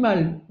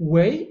minimal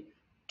way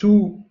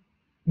to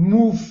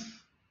move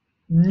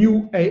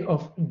mu A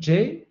of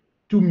J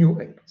to mu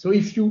A. So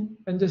if you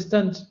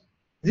understand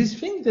this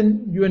thing,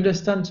 then you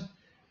understand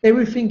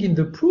everything in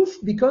the proof,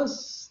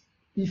 because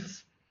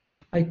if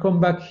I come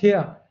back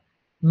here,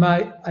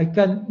 I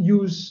can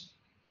use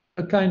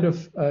a kind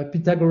of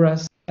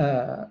Pythagoras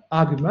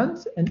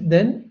argument, and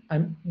then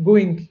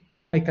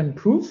I can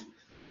prove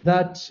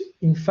that,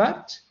 in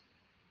fact,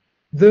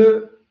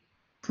 the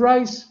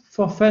price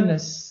for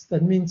fairness,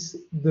 that means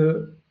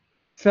the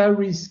fair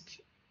risk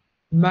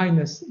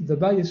minus the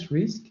bias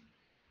risk,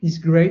 is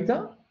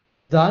greater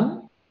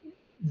than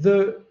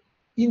the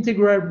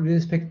integral with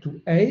respect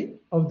to A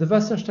of the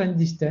Wasserstein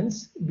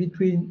distance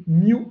between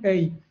mu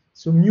A.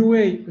 So mu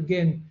A,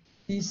 again,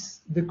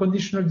 is the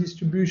conditional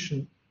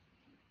distribution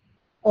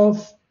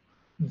of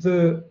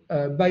the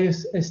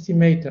bias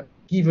estimator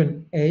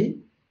given A,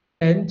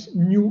 and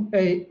mu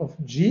A of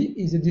G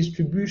is a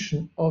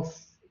distribution of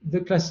the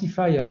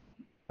classifier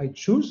I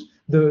choose,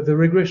 the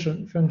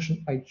regression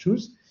function I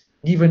choose,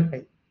 given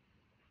A.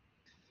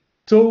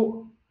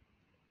 So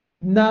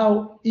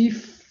now,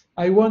 if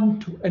I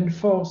want to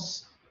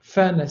enforce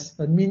fairness,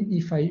 that means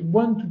if I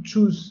want to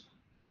choose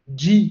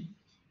G,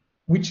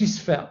 which is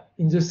fair,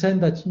 in the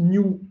sense that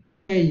mu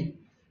A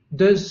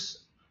does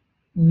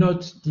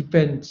not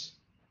depend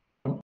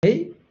on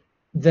A,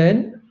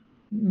 then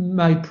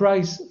my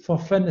price for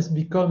fairness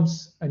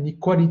becomes an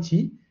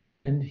equality,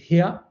 and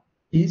here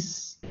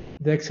is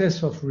the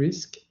excess of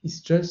risk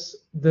is just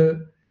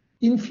the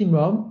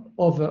infimum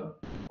over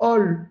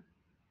all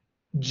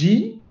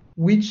G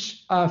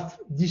which have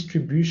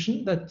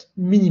distribution that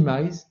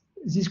minimize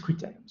this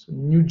criterion. So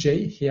mu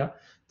J here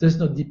does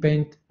not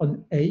depend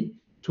on A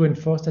to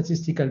enforce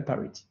statistical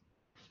parity.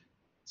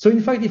 So in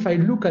fact, if I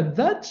look at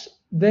that,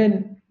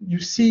 then you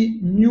see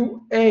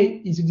mu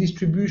A is a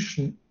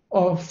distribution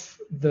of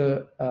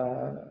the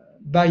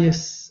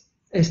bias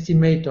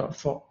estimator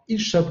for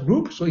each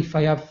subgroup. So if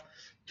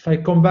I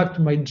come back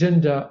to my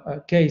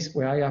gender case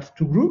where I have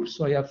two groups,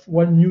 so I have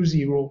one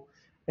mu0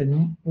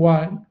 and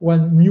one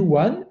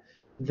mu1,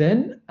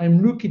 then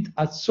I'm looking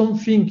at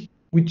something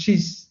which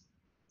is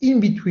in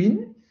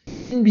between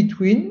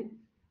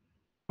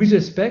with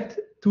respect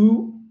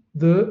to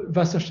the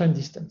Wasserstein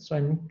distance. So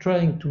I'm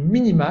trying to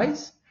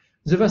minimize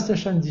the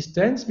Wasserstein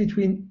distance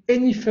between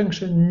any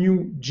function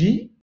mu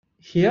g,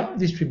 here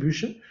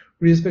distribution,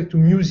 with respect to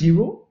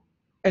mu0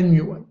 and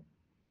mu1.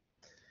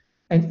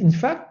 And in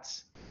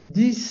fact,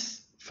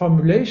 this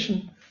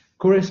formulation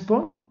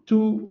corresponds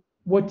to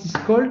what is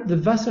called the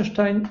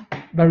Wasserstein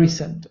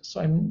barycenter.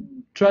 So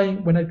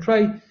when I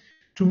try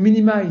to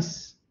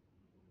minimize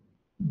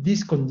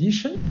this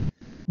condition,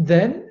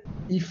 then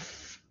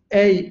if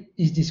A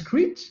is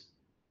discrete,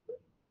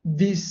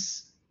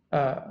 this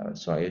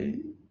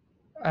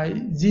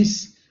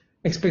this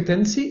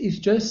expectancy is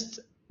just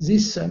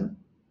this sum.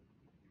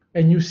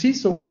 And you see,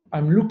 so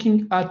I'm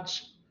looking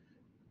at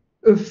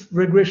a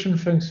regression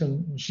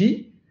function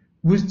G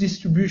whose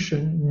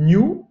distribution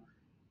nu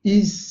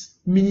is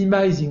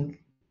minimizing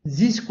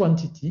this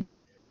quantity,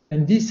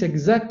 and this is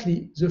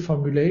exactly the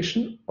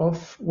formulation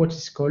of what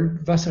is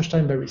called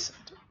Wasserstein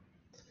barycenter.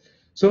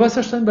 So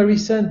Wasserstein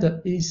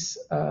barycenter is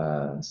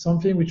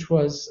something which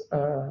was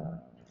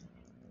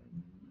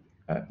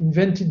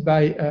invented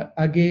by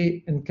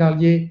Agé and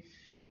Carlier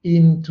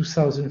in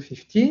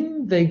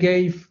 2015. They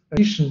gave a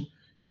condition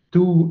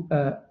to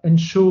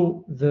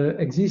ensure the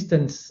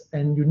existence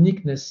and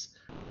uniqueness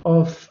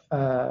of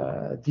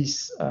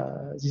this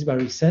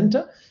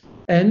barycenter,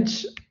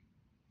 and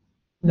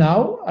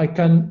now I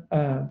can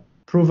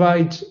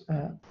provide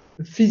a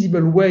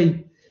feasible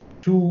way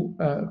to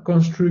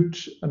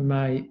construct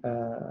my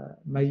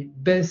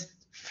best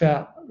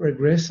fair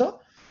regressor.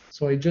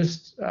 So I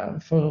just,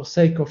 for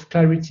sake of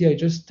clarity, I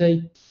just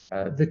take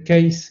the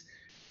case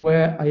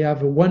where I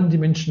have a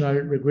one-dimensional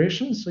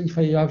regression. So if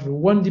I have a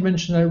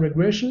one-dimensional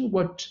regression,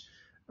 what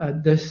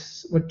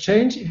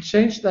change? It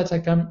changed that I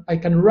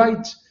can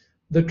write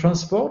the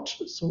transport.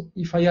 So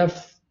if I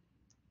have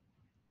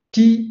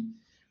T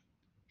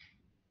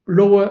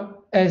lower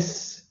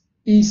s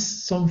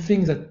is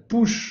something that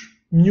push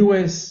mu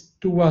s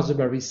towards the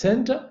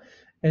barycenter,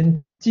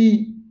 and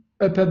T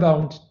upper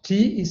bound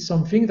T is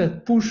something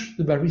that push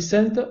the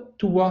barycenter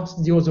towards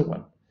the other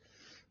one.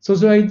 So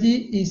the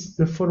idea is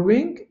the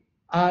following.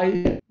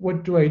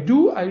 What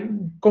do? I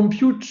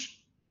compute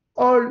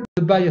all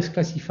the bias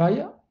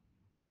classifier,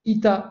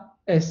 eta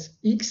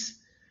sx,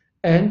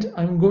 and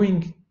I'm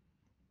going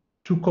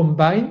to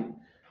combine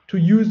to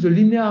use the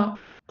linear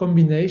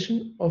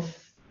combination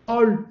of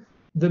all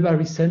the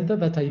barycenter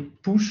that I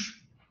push,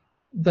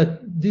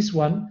 that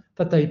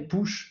I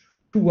push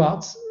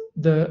towards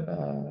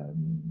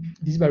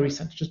this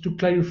barycenter. Just to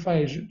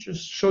clarify,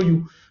 just show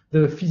you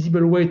the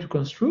feasible way to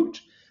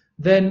construct.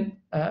 Then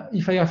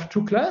if I have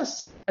two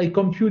classes, I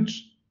compute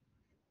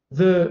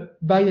the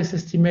bias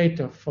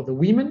estimator for the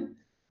women.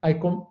 I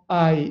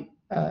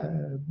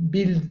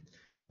build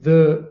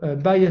the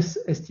bias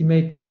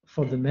estimate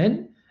for the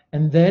men,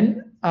 and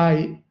then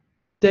I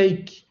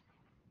take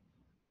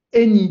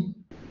any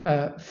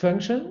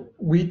function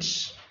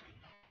which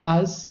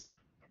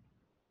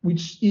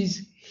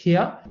is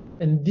here,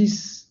 and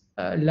this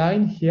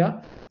line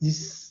here,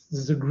 this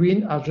the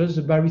green are just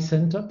the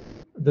barycenter,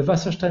 the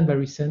Wasserstein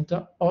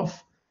barycenter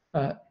of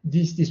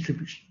this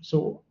distribution.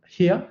 So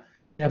here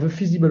we have a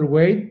feasible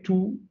way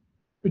to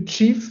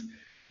achieve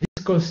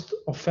this cost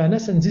of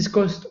fairness, and this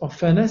cost of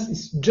fairness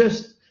is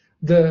just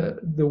the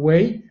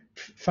way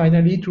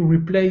finally to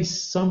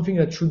replace something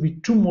that should be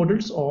two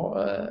models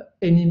or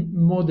any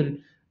model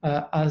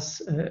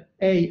as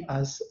A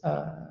as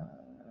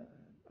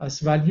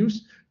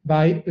values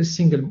by a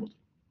single model.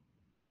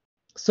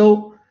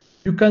 So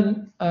you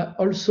can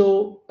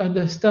also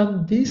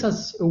understand this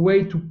as a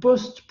way to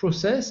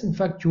post-process. In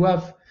fact, you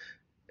have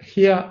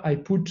here, I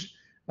put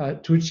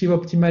to achieve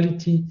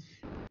optimality,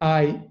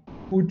 I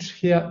put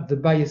here the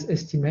bias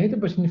estimator,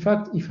 but in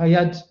fact, if I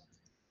had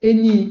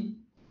any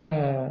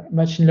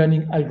machine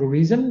learning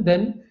algorithm,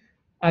 then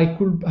I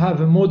could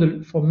have a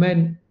model for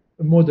men,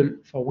 a model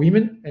for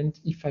women, and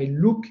if I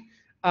look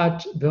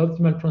at the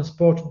optimal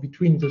transport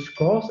between the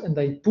scores and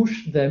I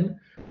push them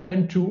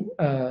into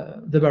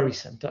the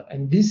barycenter.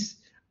 And this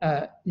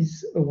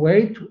is a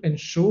way to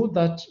ensure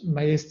that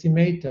my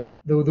estimator,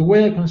 the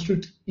way I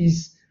construct,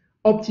 is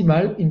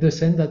optimal in the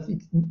sense that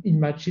it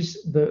matches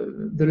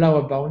the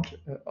lower bound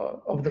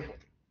of the model.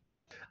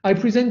 I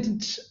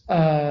presented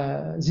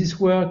this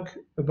work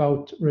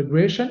about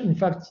regression. In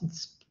fact,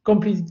 it's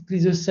completely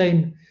the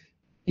same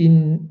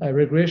in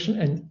regression,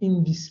 and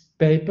in this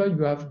paper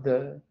you have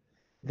the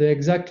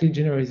exact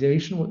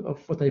generalization of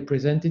what I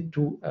presented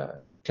to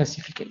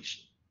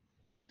classification.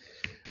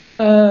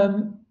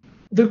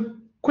 The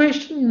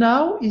question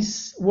now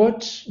is,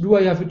 what do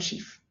I have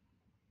achieved?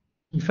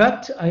 In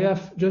fact, I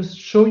have just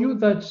shown you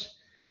that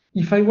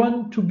if I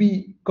want to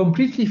be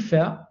completely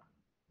fair,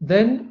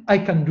 then I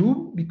can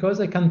do, because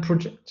I can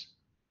project.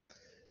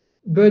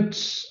 But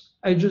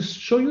I just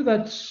show you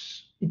that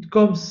it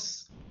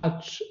comes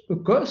at a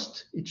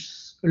cost.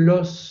 It's a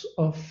loss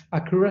of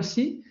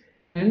accuracy,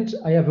 and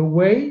I have a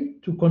way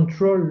to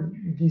control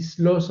this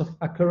loss of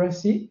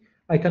accuracy.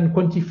 I can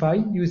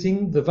quantify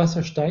using the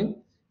Wasserstein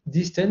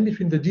distance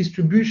between the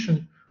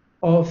distribution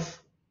of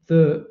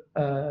the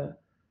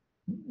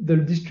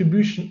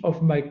distribution of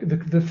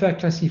the fair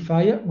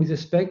classifier with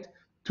respect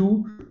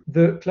to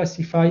the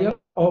classifier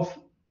of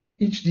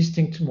each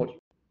distinct module.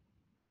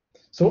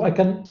 So I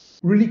can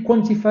really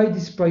quantify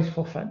this price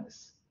for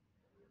fairness.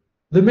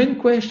 The main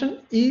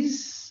question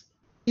is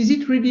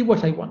it really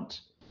what I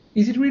want?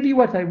 Is it really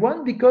what I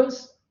want?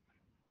 Because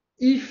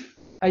if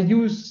I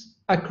use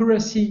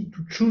accuracy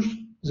to choose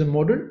the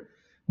model,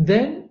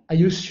 then I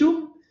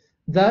assume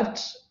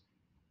that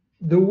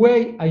the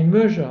way I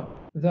measure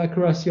the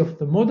accuracy of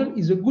the model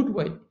is a good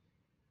way.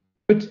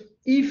 But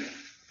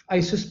if I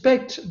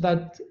suspect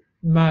that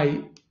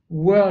my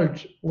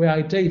world where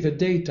I take the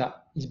data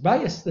is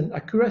biased, then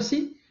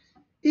accuracy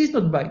is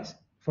not biased.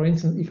 For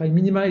instance, if I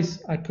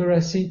minimize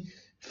accuracy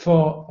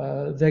for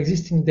the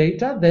existing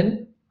data,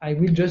 then I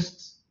will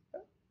just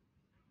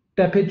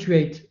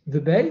perpetuate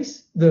the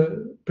bias,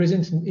 the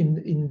present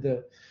in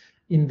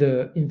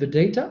the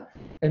data,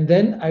 and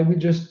then I will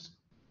just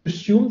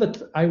assume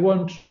that I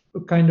want a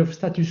kind of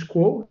status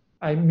quo.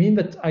 I mean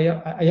that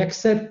I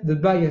accept the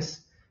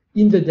bias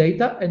in the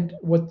data, and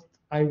what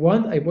I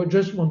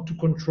just want to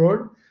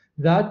control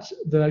that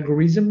the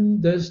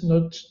algorithm does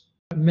not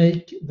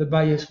make the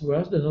bias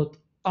worse, does not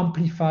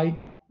amplify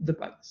the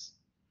bias.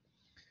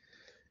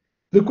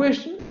 The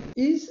question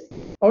is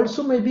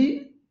also,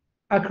 maybe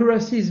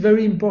accuracy is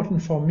very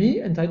important for me,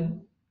 and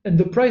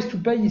the price to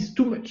pay is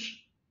too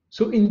much.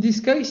 So in this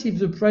case, if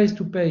the price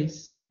to pay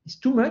is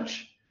too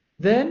much,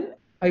 then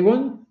I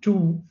want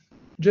to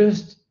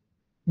just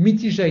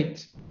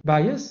mitigate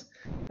bias,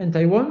 and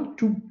I want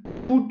to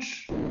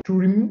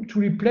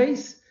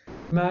replace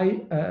my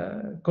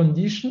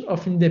condition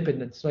of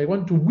independence. So I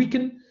want to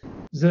weaken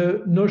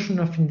the notion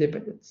of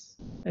independence.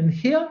 And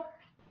here,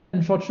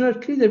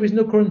 unfortunately, there is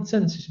no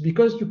consensus,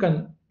 because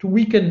to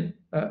weaken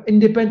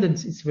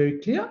independence is very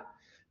clear,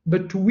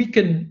 but to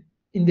weaken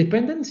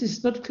independence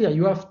is not clear.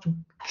 You have to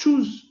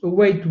choose a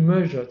way to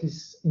measure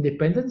this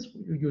independence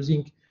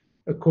using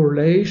a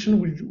correlation,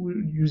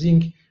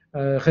 using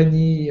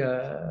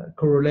Renyi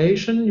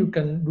correlation. You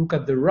can look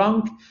at the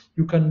rank.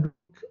 You can look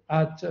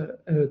at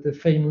the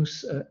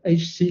famous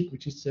HSIC,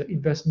 which is the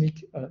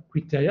inversemic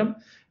criterion.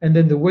 And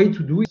then the way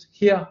to do it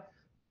here,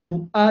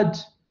 to add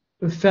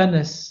a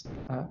fairness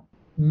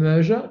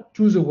measure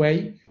to the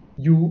way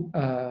you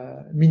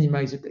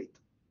minimize the data.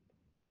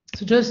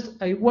 So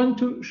I want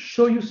to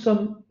show you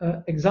some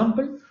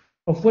example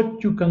of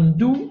what you can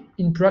do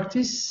in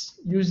practice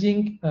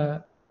using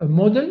a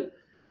model,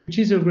 which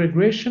is a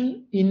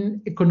regression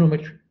in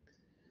econometry.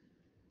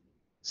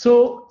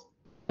 So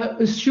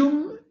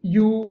assume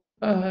you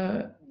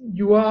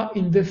are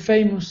in the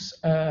famous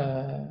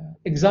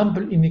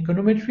example in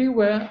econometry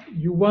where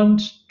you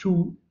want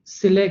to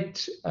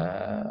select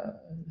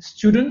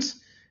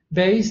students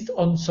based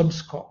on some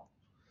score.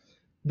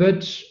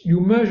 But you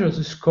measure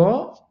the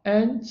score,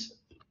 and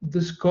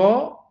the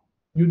score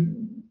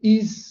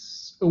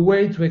is a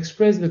way to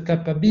express the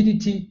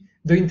capability,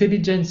 the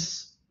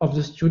intelligence of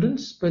the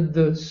students, but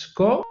the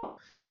score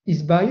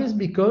is biased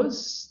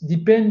because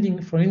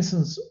depending, for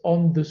instance,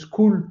 on the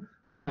school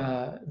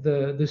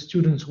the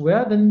students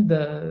were, then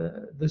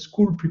the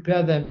school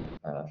prepare them.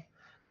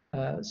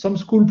 Some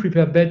school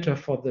prepare better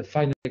for the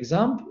final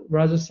exam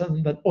rather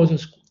than other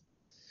school.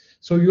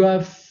 So you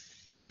have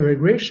a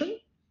regression,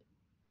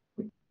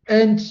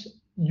 and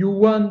you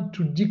want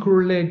to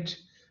decorrelate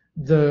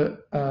the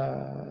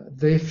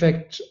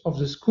effect of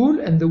the school,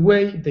 and the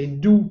way they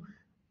do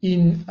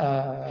in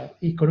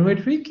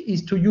econometric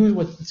is to use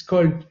what is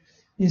called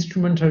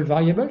instrumental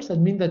variables. That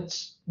means that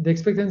the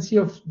expectancy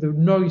of the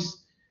noise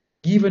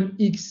given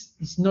x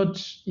is not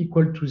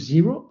equal to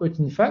 0, but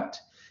in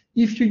fact,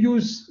 if you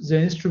use the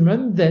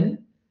instrument,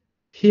 then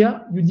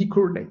here you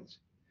decorrelate.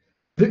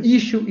 The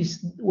issue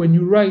is when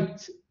you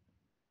write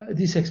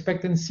this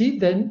expectancy,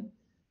 then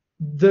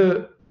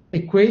the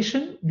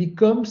equation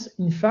becomes,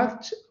 in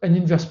fact, an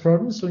inverse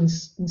problem. So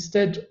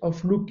instead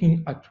of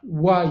looking at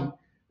y,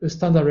 a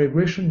standard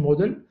regression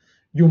model,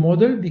 your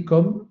model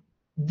becomes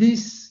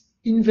this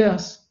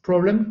inverse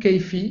problem, k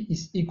phi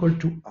is equal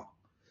to r.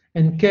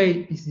 And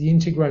k is the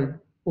integral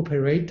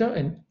operator,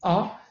 and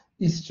r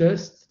is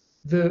just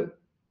the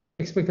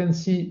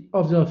expectancy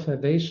of the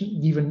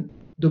observation given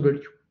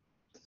w.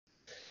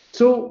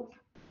 So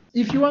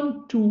if you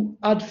want to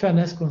add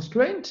fairness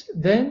constraint,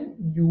 then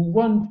you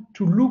want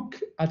to look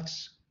at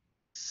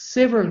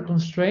several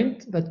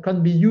constraints that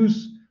can be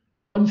used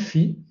on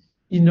phi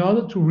in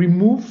order to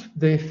remove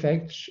the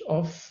effects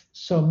of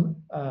some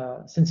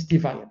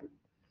sensitive variable.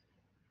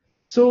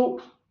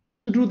 So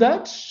to do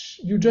that,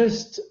 you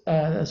just,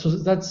 so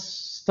that's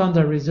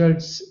standard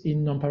results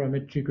in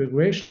non-parametric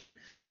regression.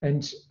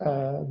 And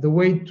the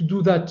way to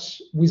do that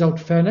without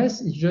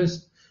fairness is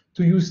just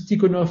to use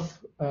Tikhonov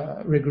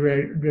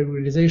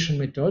regularization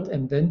method,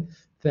 and then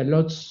there are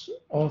lots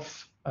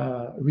of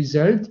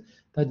results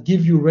that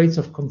give you rates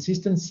of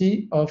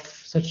consistency of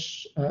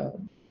such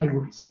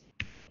algorithms.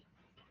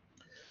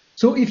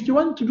 So if you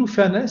want to do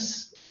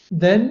fairness,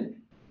 then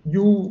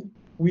you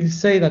will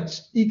say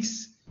that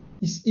x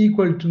is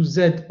equal to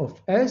z of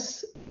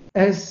s.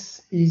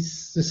 S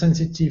is the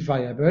sensitive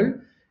variable,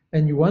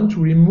 and you want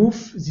to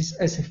remove this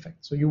S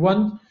effect. So you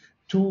want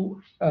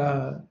to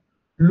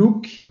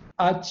look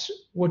at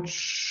what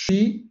should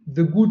be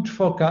the good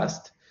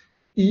forecast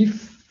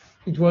if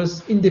it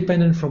was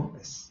independent from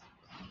S.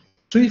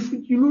 So if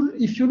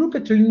you look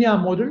at a linear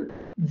model,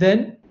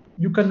 then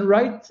you can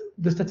write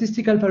the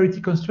statistical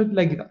parity constraint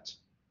like that.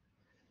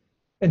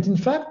 And in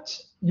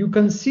fact, you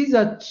can see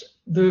that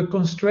the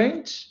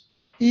constraint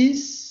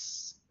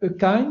is a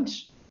kind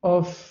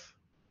of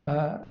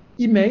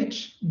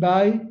image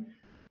by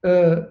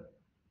a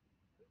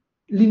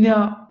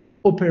linear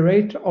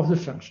operator of the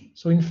function.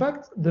 So in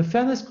fact, the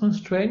fairness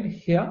constraint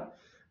here,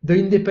 the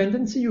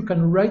independency, you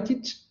can write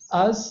it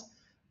as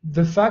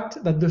the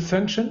fact that the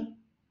function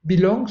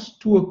belongs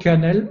to a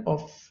kernel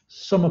of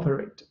some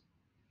operator.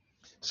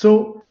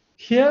 So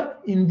here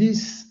in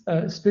this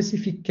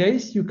specific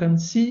case, you can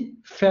see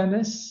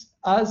fairness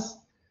as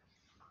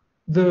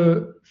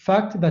the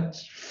fact that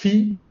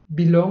phi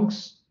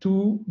belongs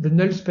to the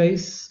null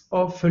space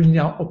of a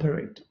linear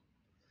operator.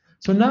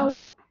 So now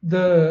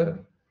the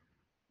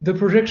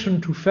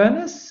projection to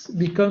fairness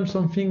becomes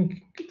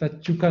something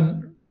that you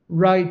can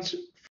write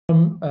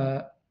from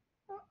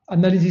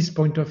analysis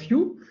point of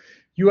view.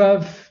 You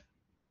have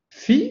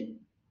phi,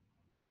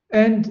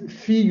 and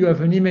phi you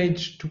have an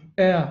image to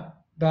R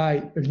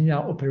by a linear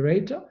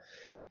operator.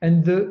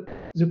 And the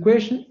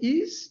question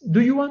is,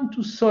 do you want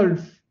to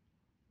solve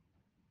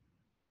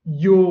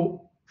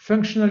your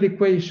functional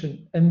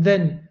equation and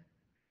then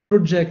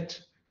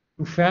project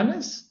to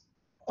fairness,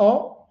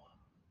 or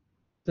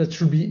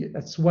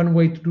that's one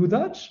way to do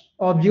that,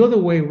 or the other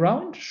way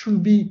around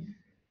should be,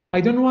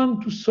 I don't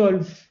want to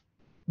solve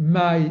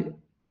my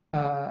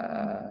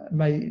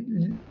my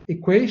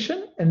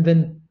equation and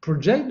then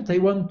project, but I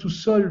want to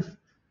solve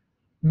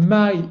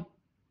my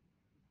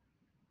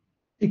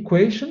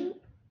equation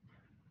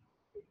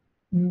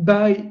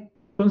by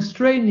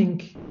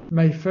constraining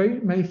my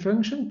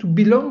function to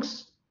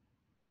belongs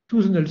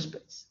to the null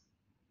space.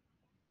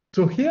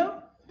 So here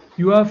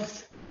you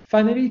have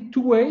finally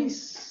two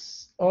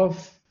ways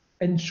of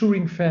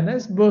ensuring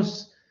fairness.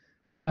 Both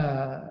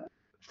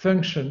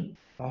functions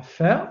are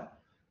fair,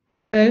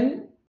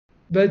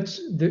 but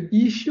the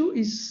issue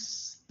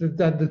is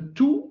that the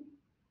two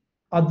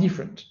are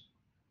different.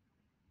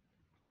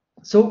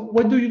 So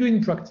what do you do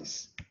in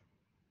practice?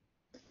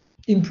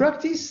 In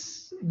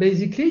practice,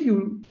 basically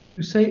you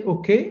say,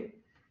 okay,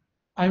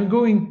 I'm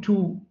going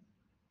to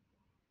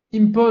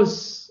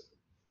impose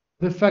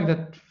the fact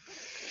that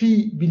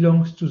phi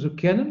belongs to the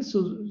kernel.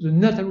 So the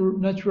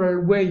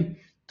natural way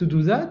to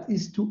do that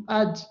is to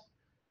add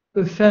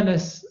a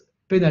fairness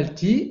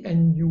penalty,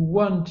 and you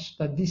want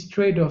that this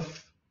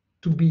trade-off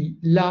to be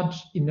large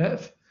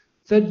enough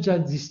such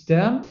that this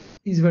term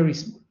is very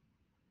small.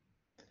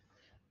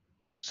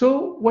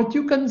 So what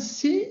you can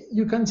see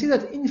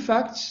that in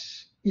fact,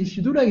 if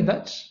you do like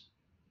that,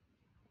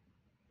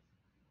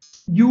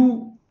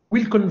 you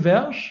will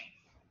converge.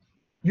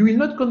 You will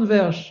not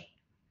converge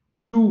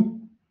to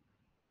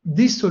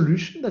this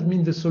solution, that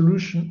means the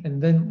solution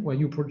and then where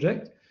you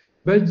project,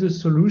 but the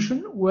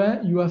solution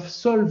where you have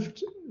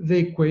solved the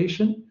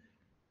equation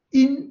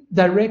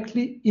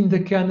directly in the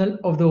kernel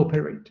of the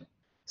operator.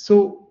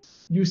 So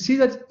you see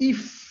that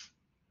if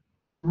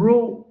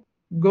rho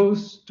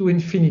goes to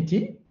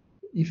infinity,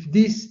 if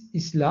this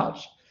is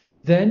large,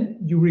 then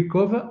you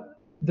recover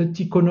the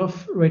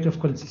Tikhonov rate of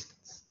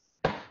consistence.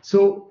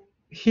 So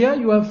here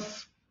you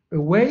have a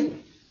way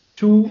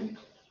to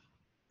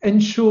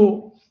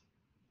ensure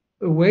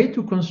a way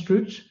to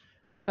construct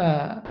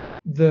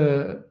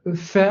the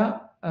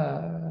fair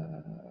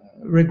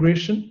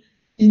regression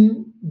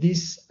in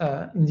this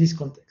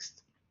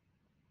context.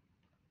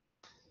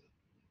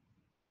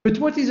 But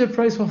what is the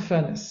price for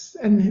fairness?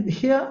 And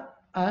here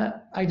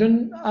I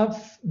don't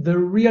have the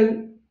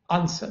real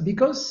answer,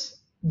 because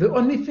the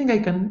only thing I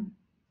can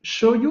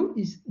show you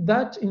is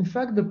that in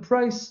fact the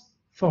price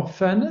for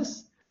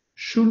fairness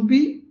should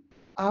be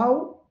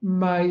how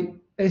my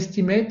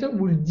estimator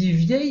will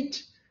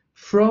deviate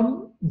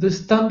from the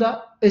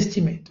standard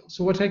estimator.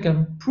 So what I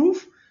can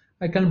prove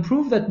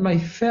that my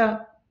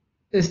fair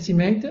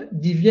estimator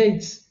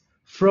deviates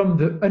from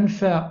the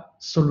unfair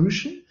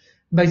solution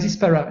by these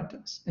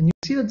parameters. And you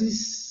see that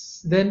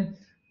this, then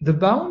the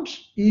bound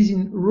is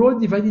in rho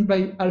divided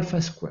by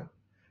alpha square.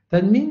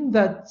 That means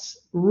that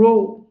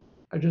rho,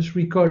 I just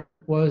recall,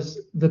 was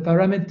the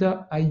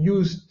parameter I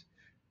used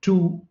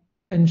to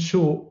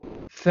ensure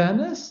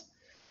fairness.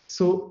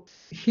 So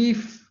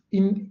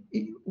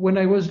when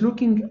I was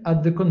looking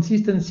at the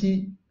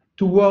consistency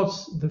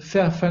towards the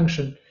fair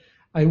function,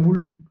 I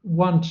would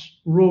want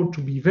rho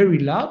to be very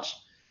large,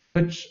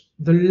 but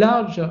the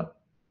larger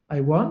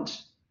I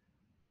want,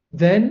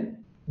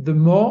 then the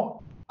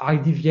more I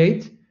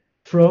deviate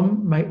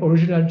from my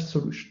original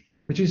solution,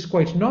 which is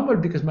quite normal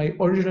because my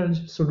original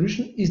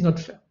solution is not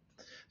fair.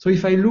 So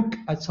if I look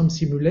at some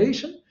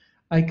simulation,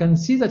 I can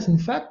see that in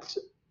fact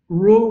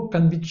rho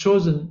can be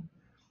chosen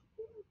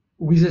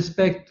with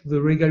respect to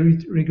the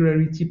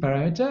regularity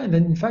parameter, and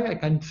then in fact I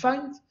can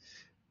find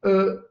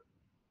a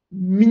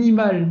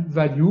minimal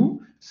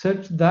value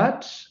such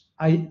that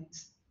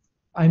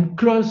I'm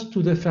close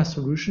to the fair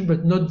solution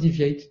but not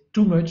deviate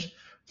too much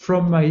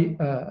from my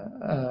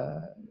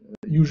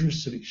usual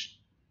solution.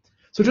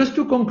 So just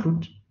to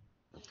conclude,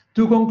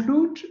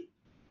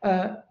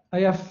 I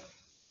have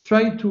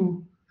tried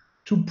to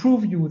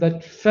prove you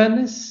that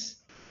fairness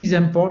is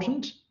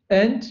important,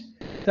 and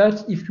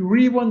that if you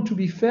really want to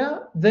be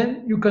fair,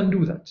 then you can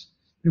do that.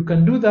 You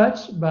can do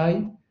that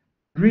by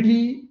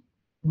really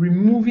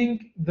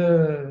removing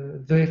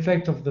the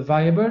effect of the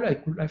variable.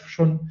 I've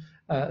shown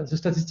the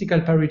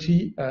statistical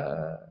parity.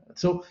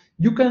 So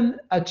you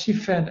can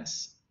achieve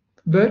fairness,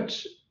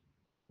 but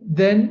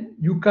then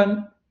you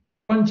can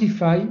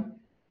quantify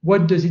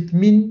what does it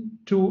mean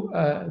to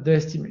the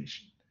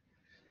estimation.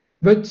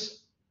 But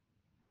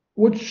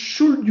what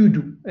should you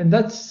do? And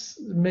that's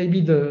maybe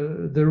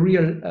the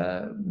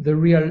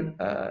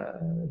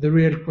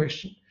real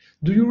question.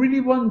 Do you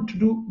really want to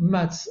do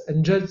maths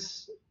and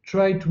just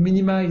try to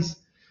minimize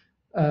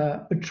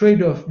a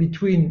trade-off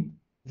between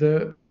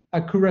the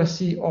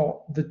accuracy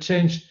or the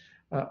change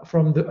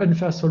from the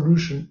unfair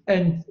solution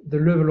and the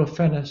level of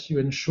fairness you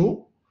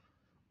ensure?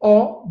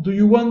 Or do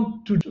you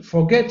want to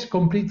forget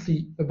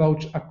completely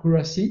about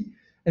accuracy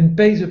and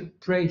pay the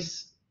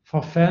price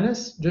for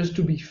fairness just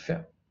to be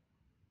fair?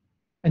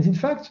 And in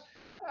fact,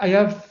 I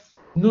have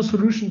no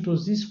solution to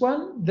this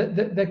one.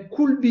 There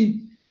could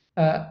be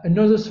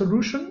another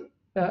solution.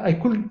 I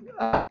could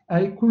have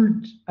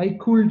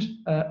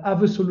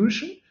a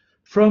solution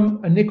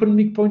from an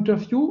economic point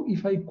of view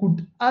if I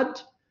could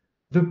add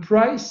the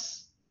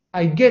price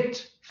I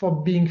get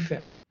for being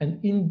fair.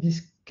 And in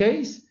this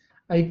case,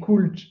 I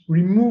could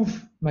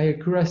remove my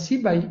accuracy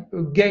by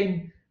a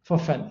gain for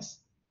fairness.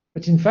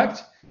 But in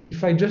fact,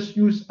 if I just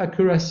use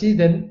accuracy,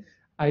 then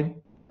I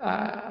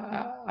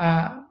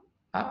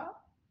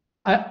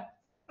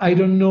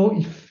don't know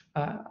if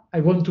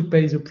I want to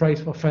pay the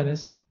price for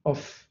fairness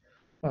of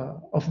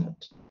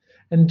not.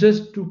 And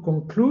just to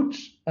conclude,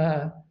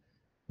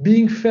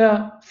 being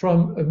fair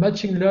from a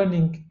machine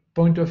learning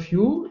point of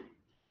view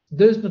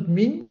does not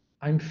mean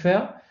I'm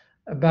fair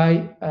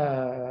by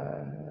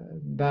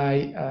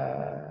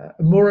a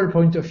moral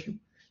point of view.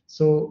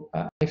 So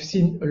I've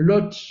seen a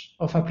lot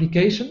of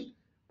applications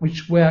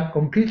which were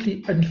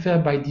completely unfair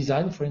by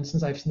design. For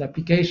instance, I've seen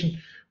applications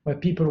where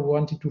people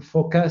wanted to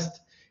forecast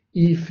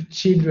if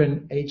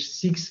children age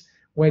 6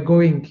 were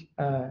going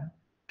to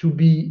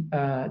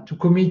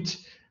commit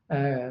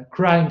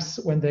crimes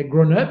when they're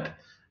grown up.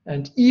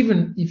 And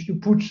even if you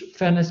put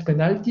fairness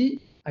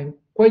penalty, I'm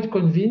quite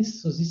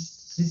convinced, so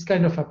this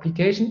kind of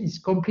application is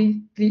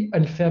completely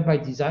unfair by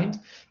design,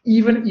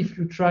 even if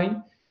you try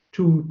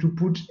to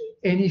put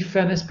any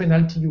fairness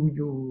penalty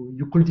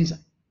you could design.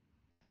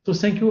 So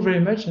thank you very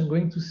much. I'm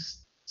going to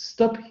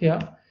stop here.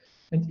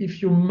 And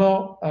if you're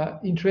more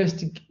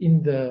interested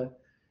in the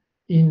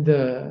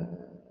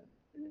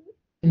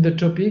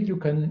topic, you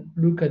can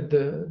look at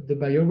the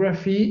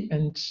biography,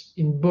 and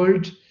in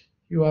bold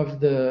you have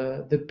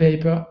the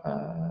paper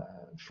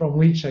from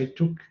which I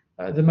took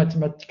the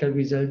mathematical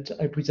result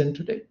I present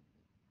today.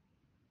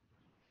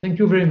 Thank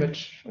you very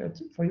much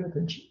for your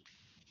attention.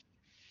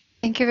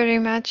 Thank you very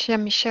much,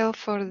 Jean-Michel,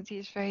 for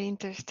this very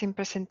interesting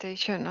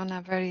presentation on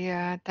a very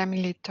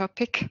timely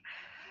topic.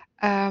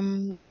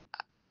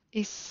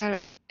 Is there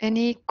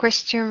any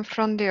question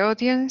from the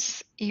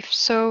audience? If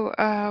so,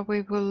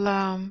 we will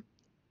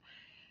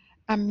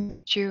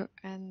unmute you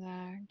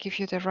and give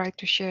you the right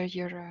to share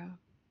your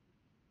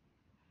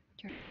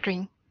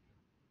screen.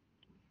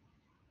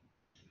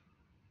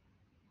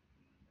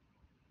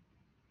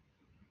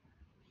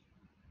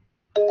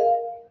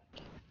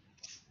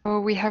 So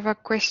we have a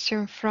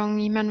question from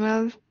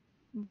Emmanuel.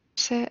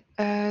 So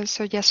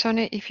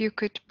Yasone, if you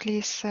could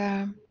please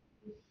give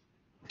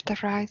the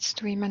rights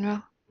to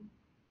Emmanuel.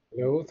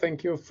 Hello,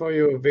 thank you for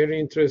your very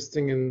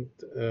interesting and,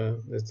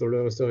 as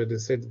Dolores already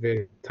said,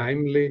 very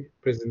timely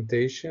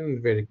presentation,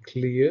 very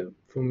clear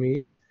for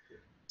me.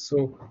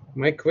 So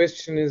my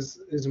question is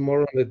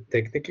more on the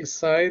technical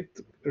side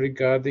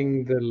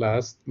regarding the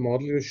last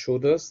model you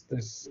showed us,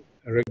 this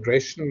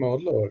regression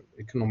model or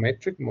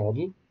econometric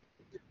model.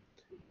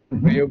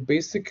 Where you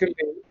basically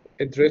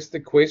address the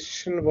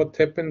question, what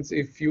happens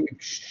if you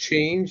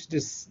exchange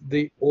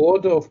the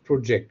order of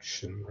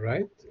projection,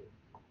 right?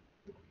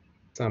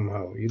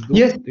 Somehow you don't.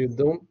 Yes. You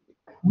don't.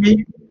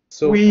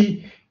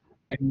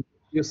 And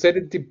you said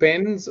it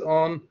depends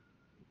on.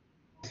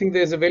 I think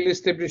there's a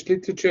well-established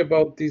literature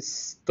about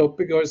this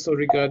topic also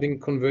regarding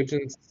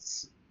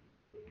convergence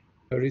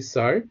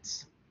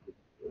results.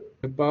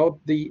 About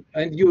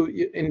and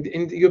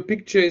your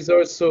picture is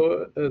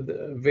also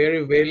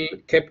very well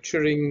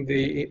capturing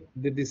the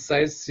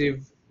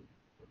decisive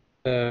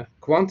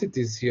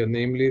quantities here,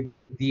 namely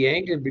the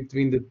angle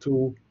between the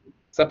two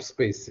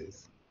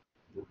subspaces.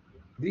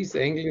 This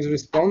angle is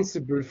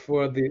responsible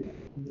for the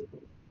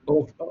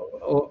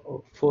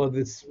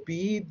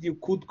speed you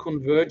could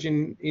converge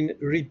in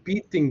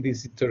repeating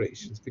these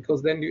iterations,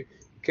 because then you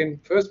can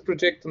first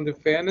project on the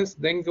fairness,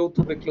 then go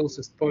to the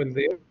closest point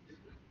there,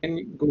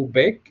 and go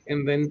back,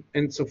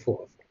 and so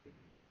forth.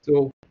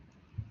 So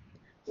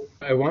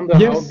I wonder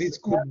how this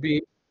could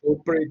be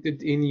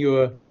operated in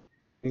your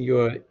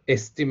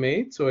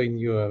estimates or in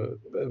your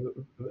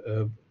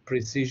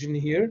precision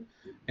here.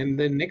 And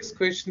the next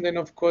question then,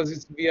 of course,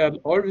 is we are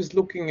always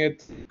looking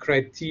at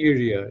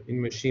criteria in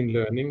machine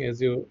learning,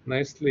 as you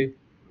nicely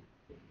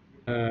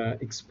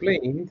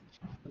explained.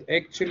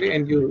 Actually,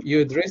 and you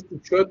addressed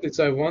it shortly,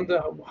 so I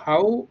wonder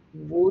how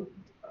would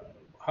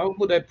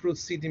I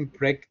proceed in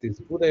practice?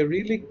 Would I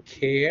really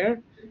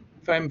care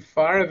if I'm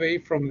far away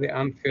from the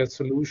unfair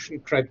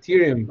solution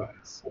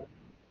criterion-wise?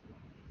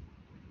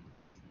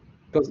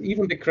 Because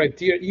even the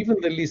criteria, even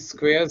the least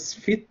squares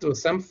fit or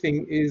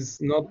something is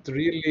not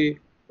really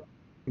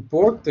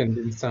important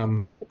in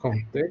some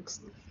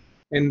context,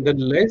 and the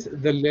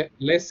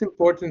less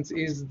importance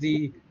is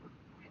the,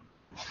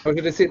 how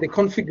should I say, the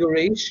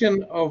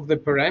configuration of the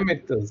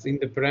parameters in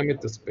the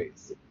parameter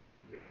space.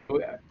 So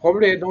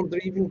probably I don't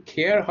even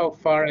care how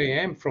far I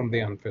am from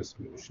the unfair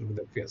solution with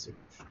the fair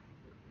solution.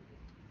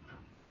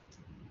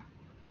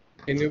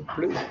 Can you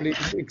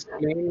please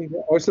explain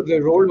also the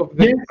role of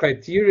the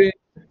criteria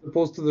as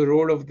opposed to the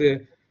role of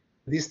the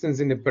distance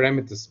in the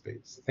parameter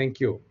space? Thank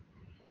you.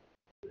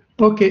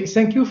 Okay,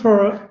 thank you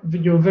for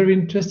your very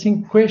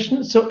interesting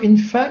question. So in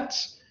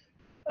fact,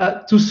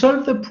 to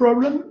solve the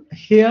problem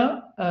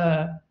here,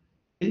 I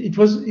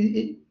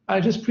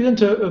just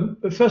present a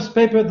first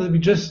paper that we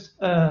just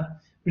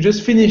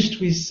finished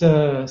with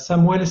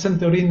Samuele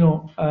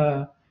Santorino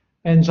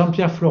and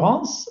Jean-Pierre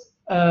Florence,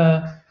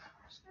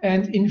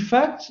 and in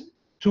fact,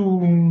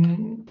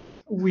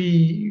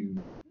 we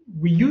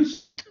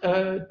used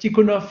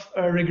Tikhonov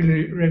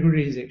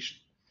regularization.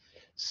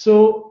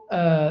 So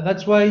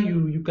that's why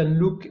you can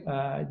look.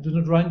 I do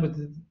not run, but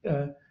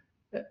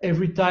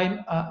every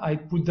time I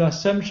put the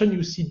assumption,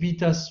 you see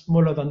beta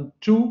smaller than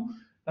 2,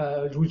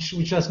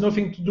 which has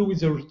nothing to do with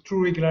the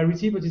true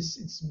regularity, but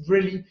it's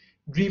really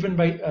driven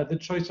by the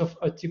choice of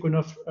a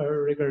Tikhonov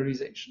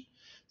regularization.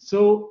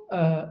 So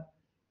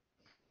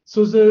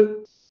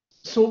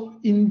so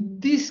in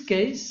this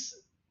case,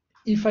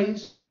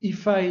 the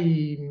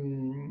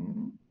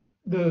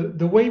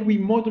way we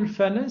model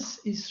fairness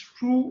is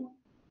through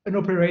an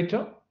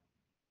operator,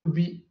 could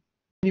be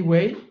any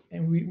way,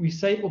 and we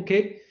say,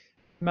 okay,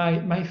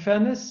 my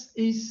fairness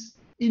is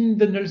in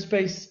the null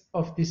space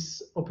of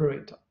this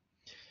operator,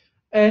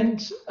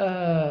 and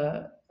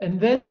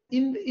then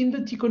in the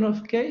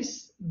Tikhonov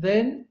case,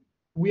 then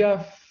we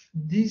have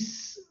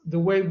this, the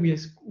way we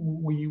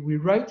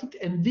write it,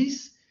 and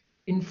this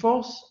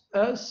enforces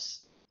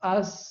us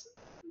as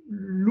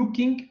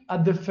looking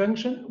at the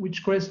function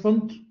which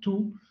corresponds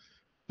to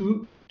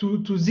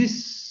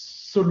this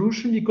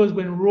solution, because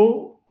when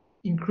rho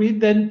increase,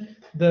 then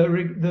the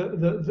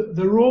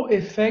rho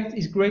effect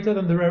is greater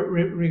than the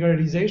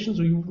regularization.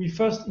 So we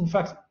first, in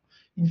fact,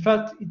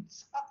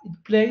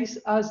 it plays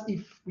as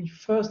if we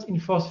first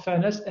enforce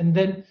fairness and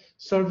then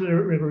solve the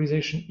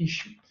regularization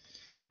issue.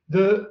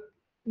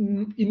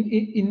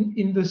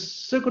 In the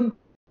second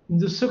in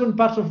the second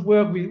part of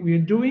work we are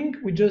doing,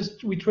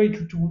 we try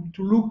to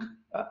look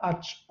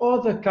at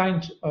other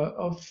kinds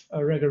of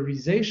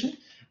regularization,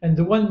 and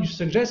the one you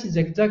suggest is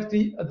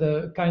exactly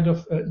the kind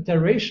of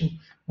iteration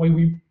where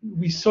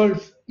we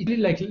solve it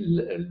like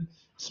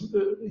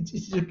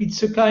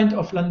it's a kind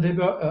of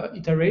Landweber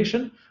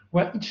iteration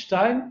where each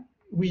time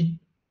we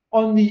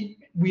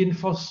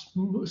enforce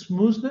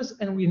smoothness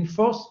and we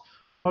enforce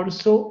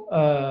also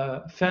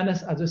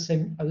fairness at the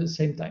same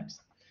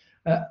times.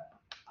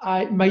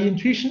 My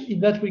intuition is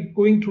that we're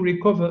going to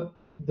recover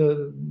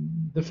the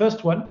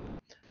first one.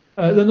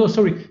 No,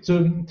 sorry,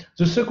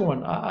 the second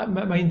one.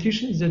 My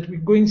intuition is that we're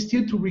going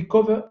still to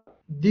recover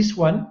this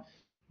one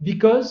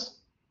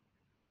because,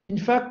 in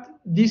fact,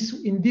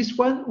 in this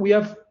one we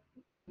have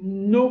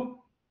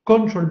no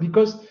control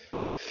because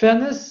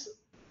fairness.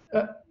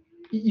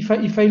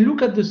 If I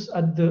look at this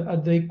at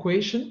the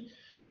equation,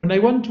 when I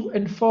want to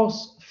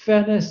enforce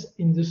fairness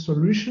in the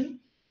solution,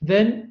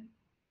 then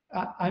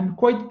I'm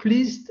quite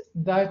pleased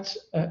that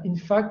in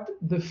fact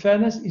the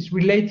fairness is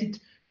related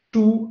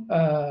to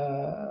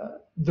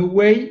the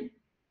way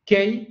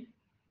K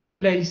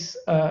acts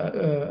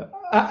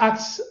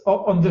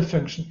on the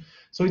function.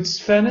 So it's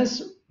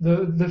fairness.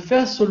 The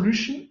fair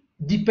solution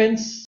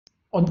depends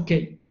on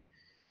K.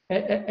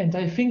 And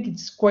I think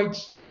it's quite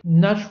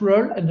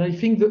natural, and I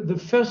think that the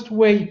first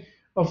way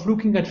of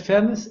looking at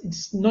fairness,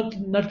 it's not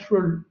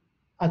natural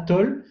at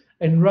all,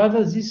 and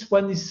rather this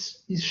one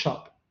is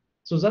sharp.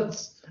 So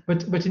that's,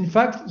 but in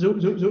fact,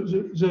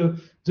 the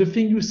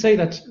thing you say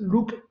that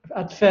look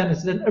at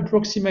fairness, then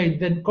approximate,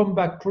 then come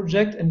back,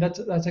 project, and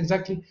that's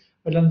exactly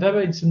what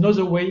Landweber. It's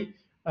another way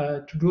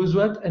to do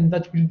that, and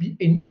that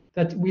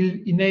will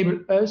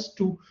enable us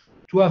to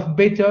have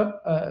better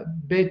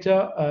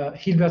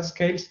Hilbert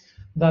scales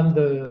than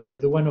the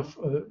one of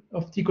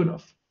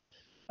Tikhonov.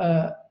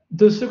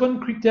 The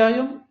second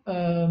criterion,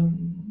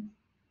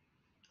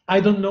 I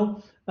don't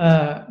know.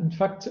 In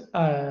fact,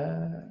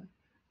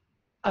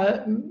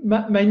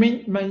 my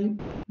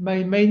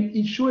main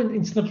issue, and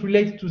it's not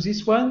related to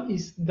this one,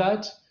 is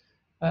that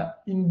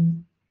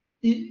in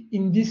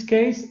this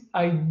case,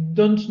 I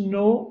don't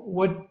know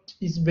what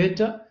is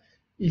better.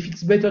 If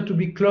it's better to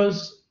be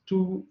close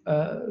to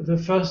the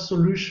first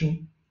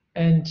solution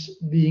and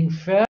being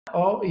fair,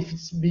 or if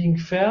it's being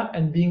fair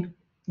and being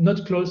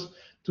not close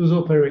to the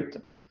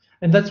operator.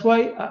 And that's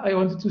why I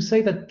wanted to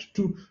say that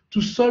to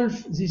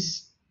solve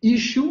this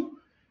issue,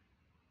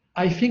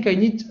 I think I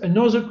need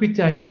another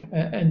criterion.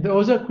 And the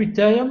other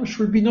criterion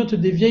should be not a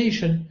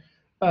deviation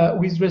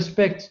with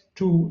respect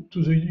to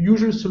the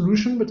usual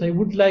solution, but I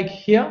would like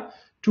here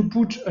to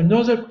put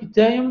another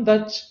criterion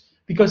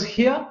because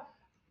here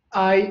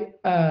I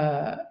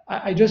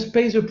just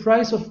pay the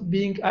price of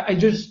being, I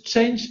just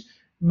changed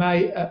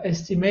my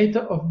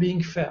estimator of being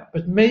fair.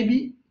 But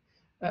maybe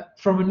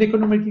from an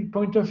economic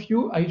point of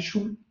view, I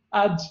should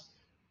add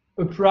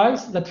a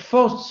price that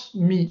forces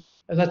me,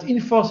 that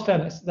enforces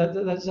fairness,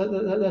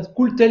 that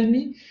could tell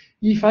me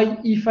if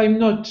I'm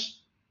not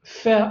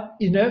fair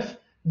enough,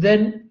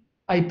 then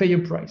I pay a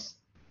price.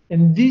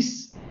 And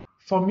this,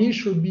 for me,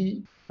 should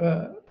be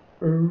a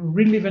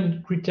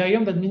relevant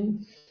criterion. That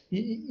means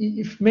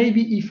if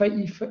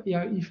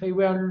I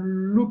were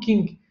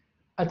looking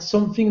at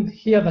something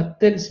here that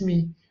tells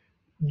me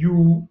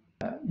you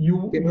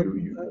cannot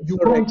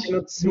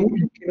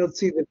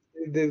see the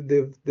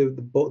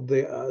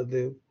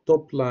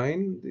top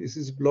line. This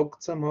is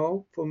blocked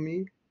somehow for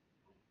me.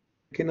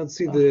 I cannot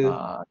see the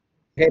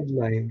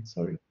headline.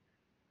 Sorry.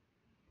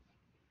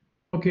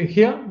 Okay,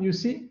 here you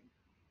see.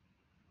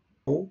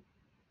 No,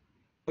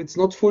 it's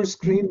not full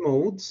screen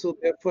mode, so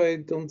therefore I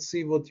don't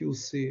see what you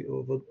see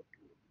or what the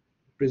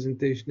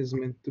presentation is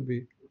meant to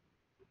be.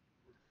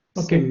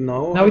 Okay, so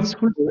now it's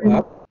full screen.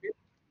 Up.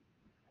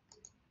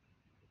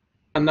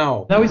 And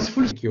now it's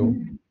full thank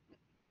you.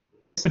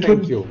 screen.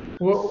 Thank you.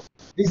 Well,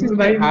 This is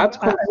the hard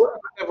constraint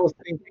I was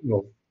thinking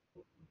of.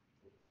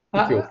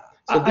 Thank you.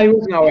 So this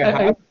is now a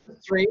hard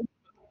constraint.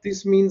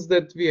 This means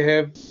that we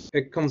have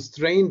a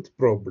constraint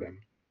problem.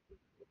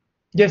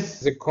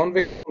 Yes. The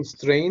convex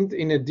constraint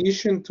in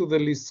addition to the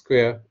least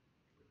square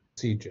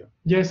procedure.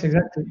 Yes,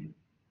 exactly.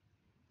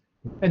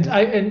 And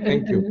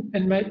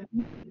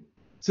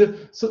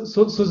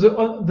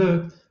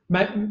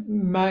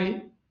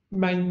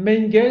my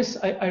main guess,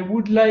 I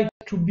would like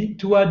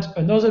to add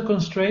another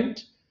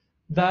constraint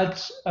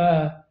that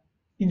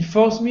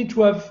enforce me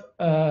to have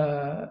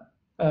a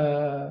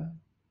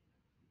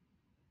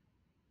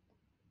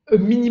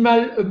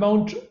minimal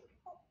amount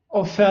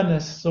of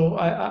fairness. So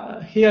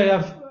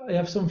here I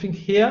have something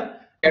here.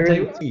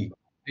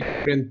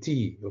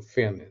 Guarantee of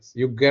fairness.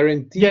 You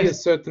guarantee a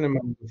certain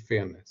amount of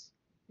fairness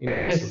in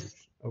a solution.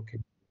 Okay.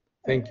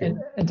 Thank you.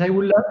 And I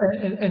will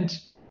and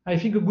I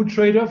think a good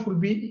trade-off will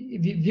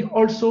be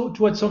also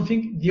to add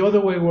something the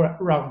other way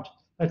around.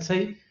 Let's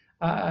say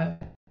I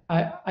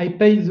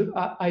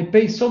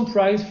pay some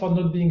price for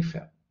not being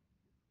fair.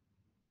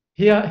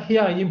 Here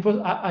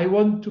I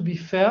want to be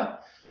fair,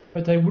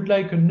 but I would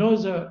like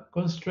another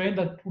constraint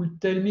that will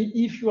tell me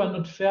if you are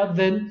not fair,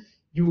 then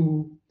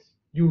you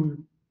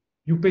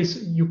you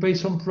pay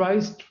some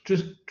price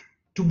just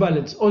to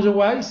balance.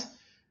 Otherwise,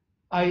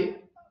 I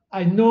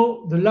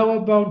know the lower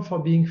bound for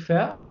being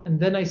fair, and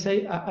then I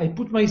say I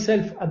put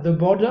myself at the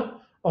border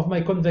of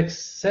my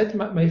convex set,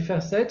 my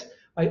fair set.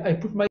 I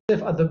put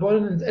myself at the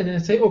border, and I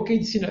say, okay,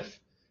 it's enough.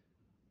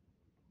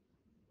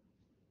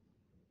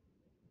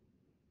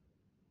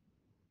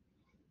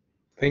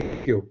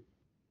 Thank you.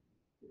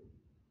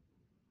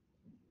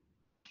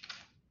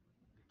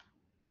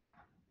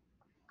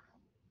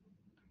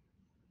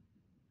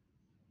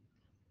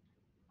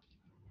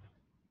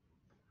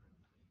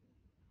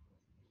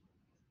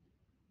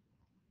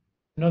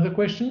 Another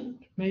question,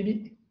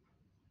 maybe?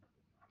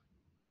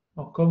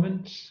 Or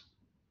comments?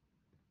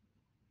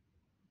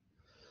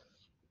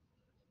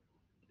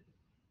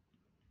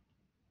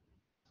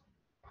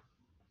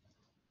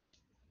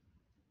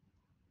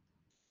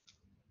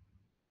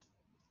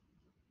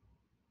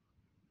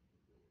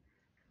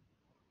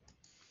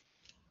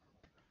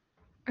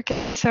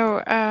 Okay,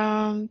 so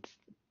I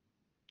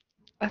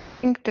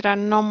think there are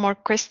no more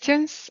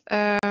questions.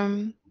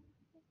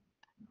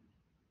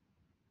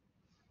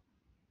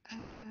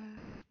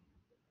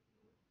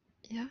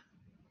 Yeah.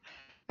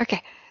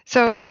 Okay.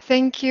 So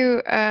thank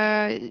you,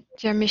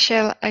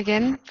 Jean-Michel,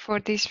 again for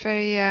this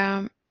very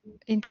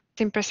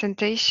interesting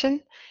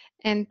presentation,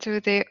 and to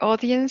the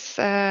audience,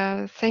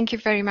 thank you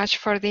very much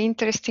for the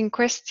interesting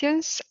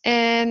questions.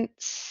 And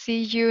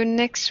see you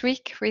next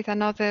week with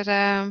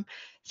another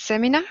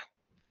seminar.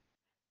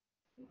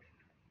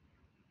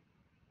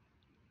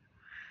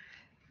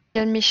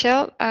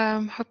 Jean-Michel,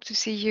 hope to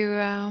see you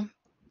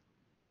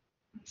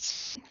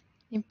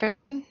in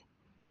person.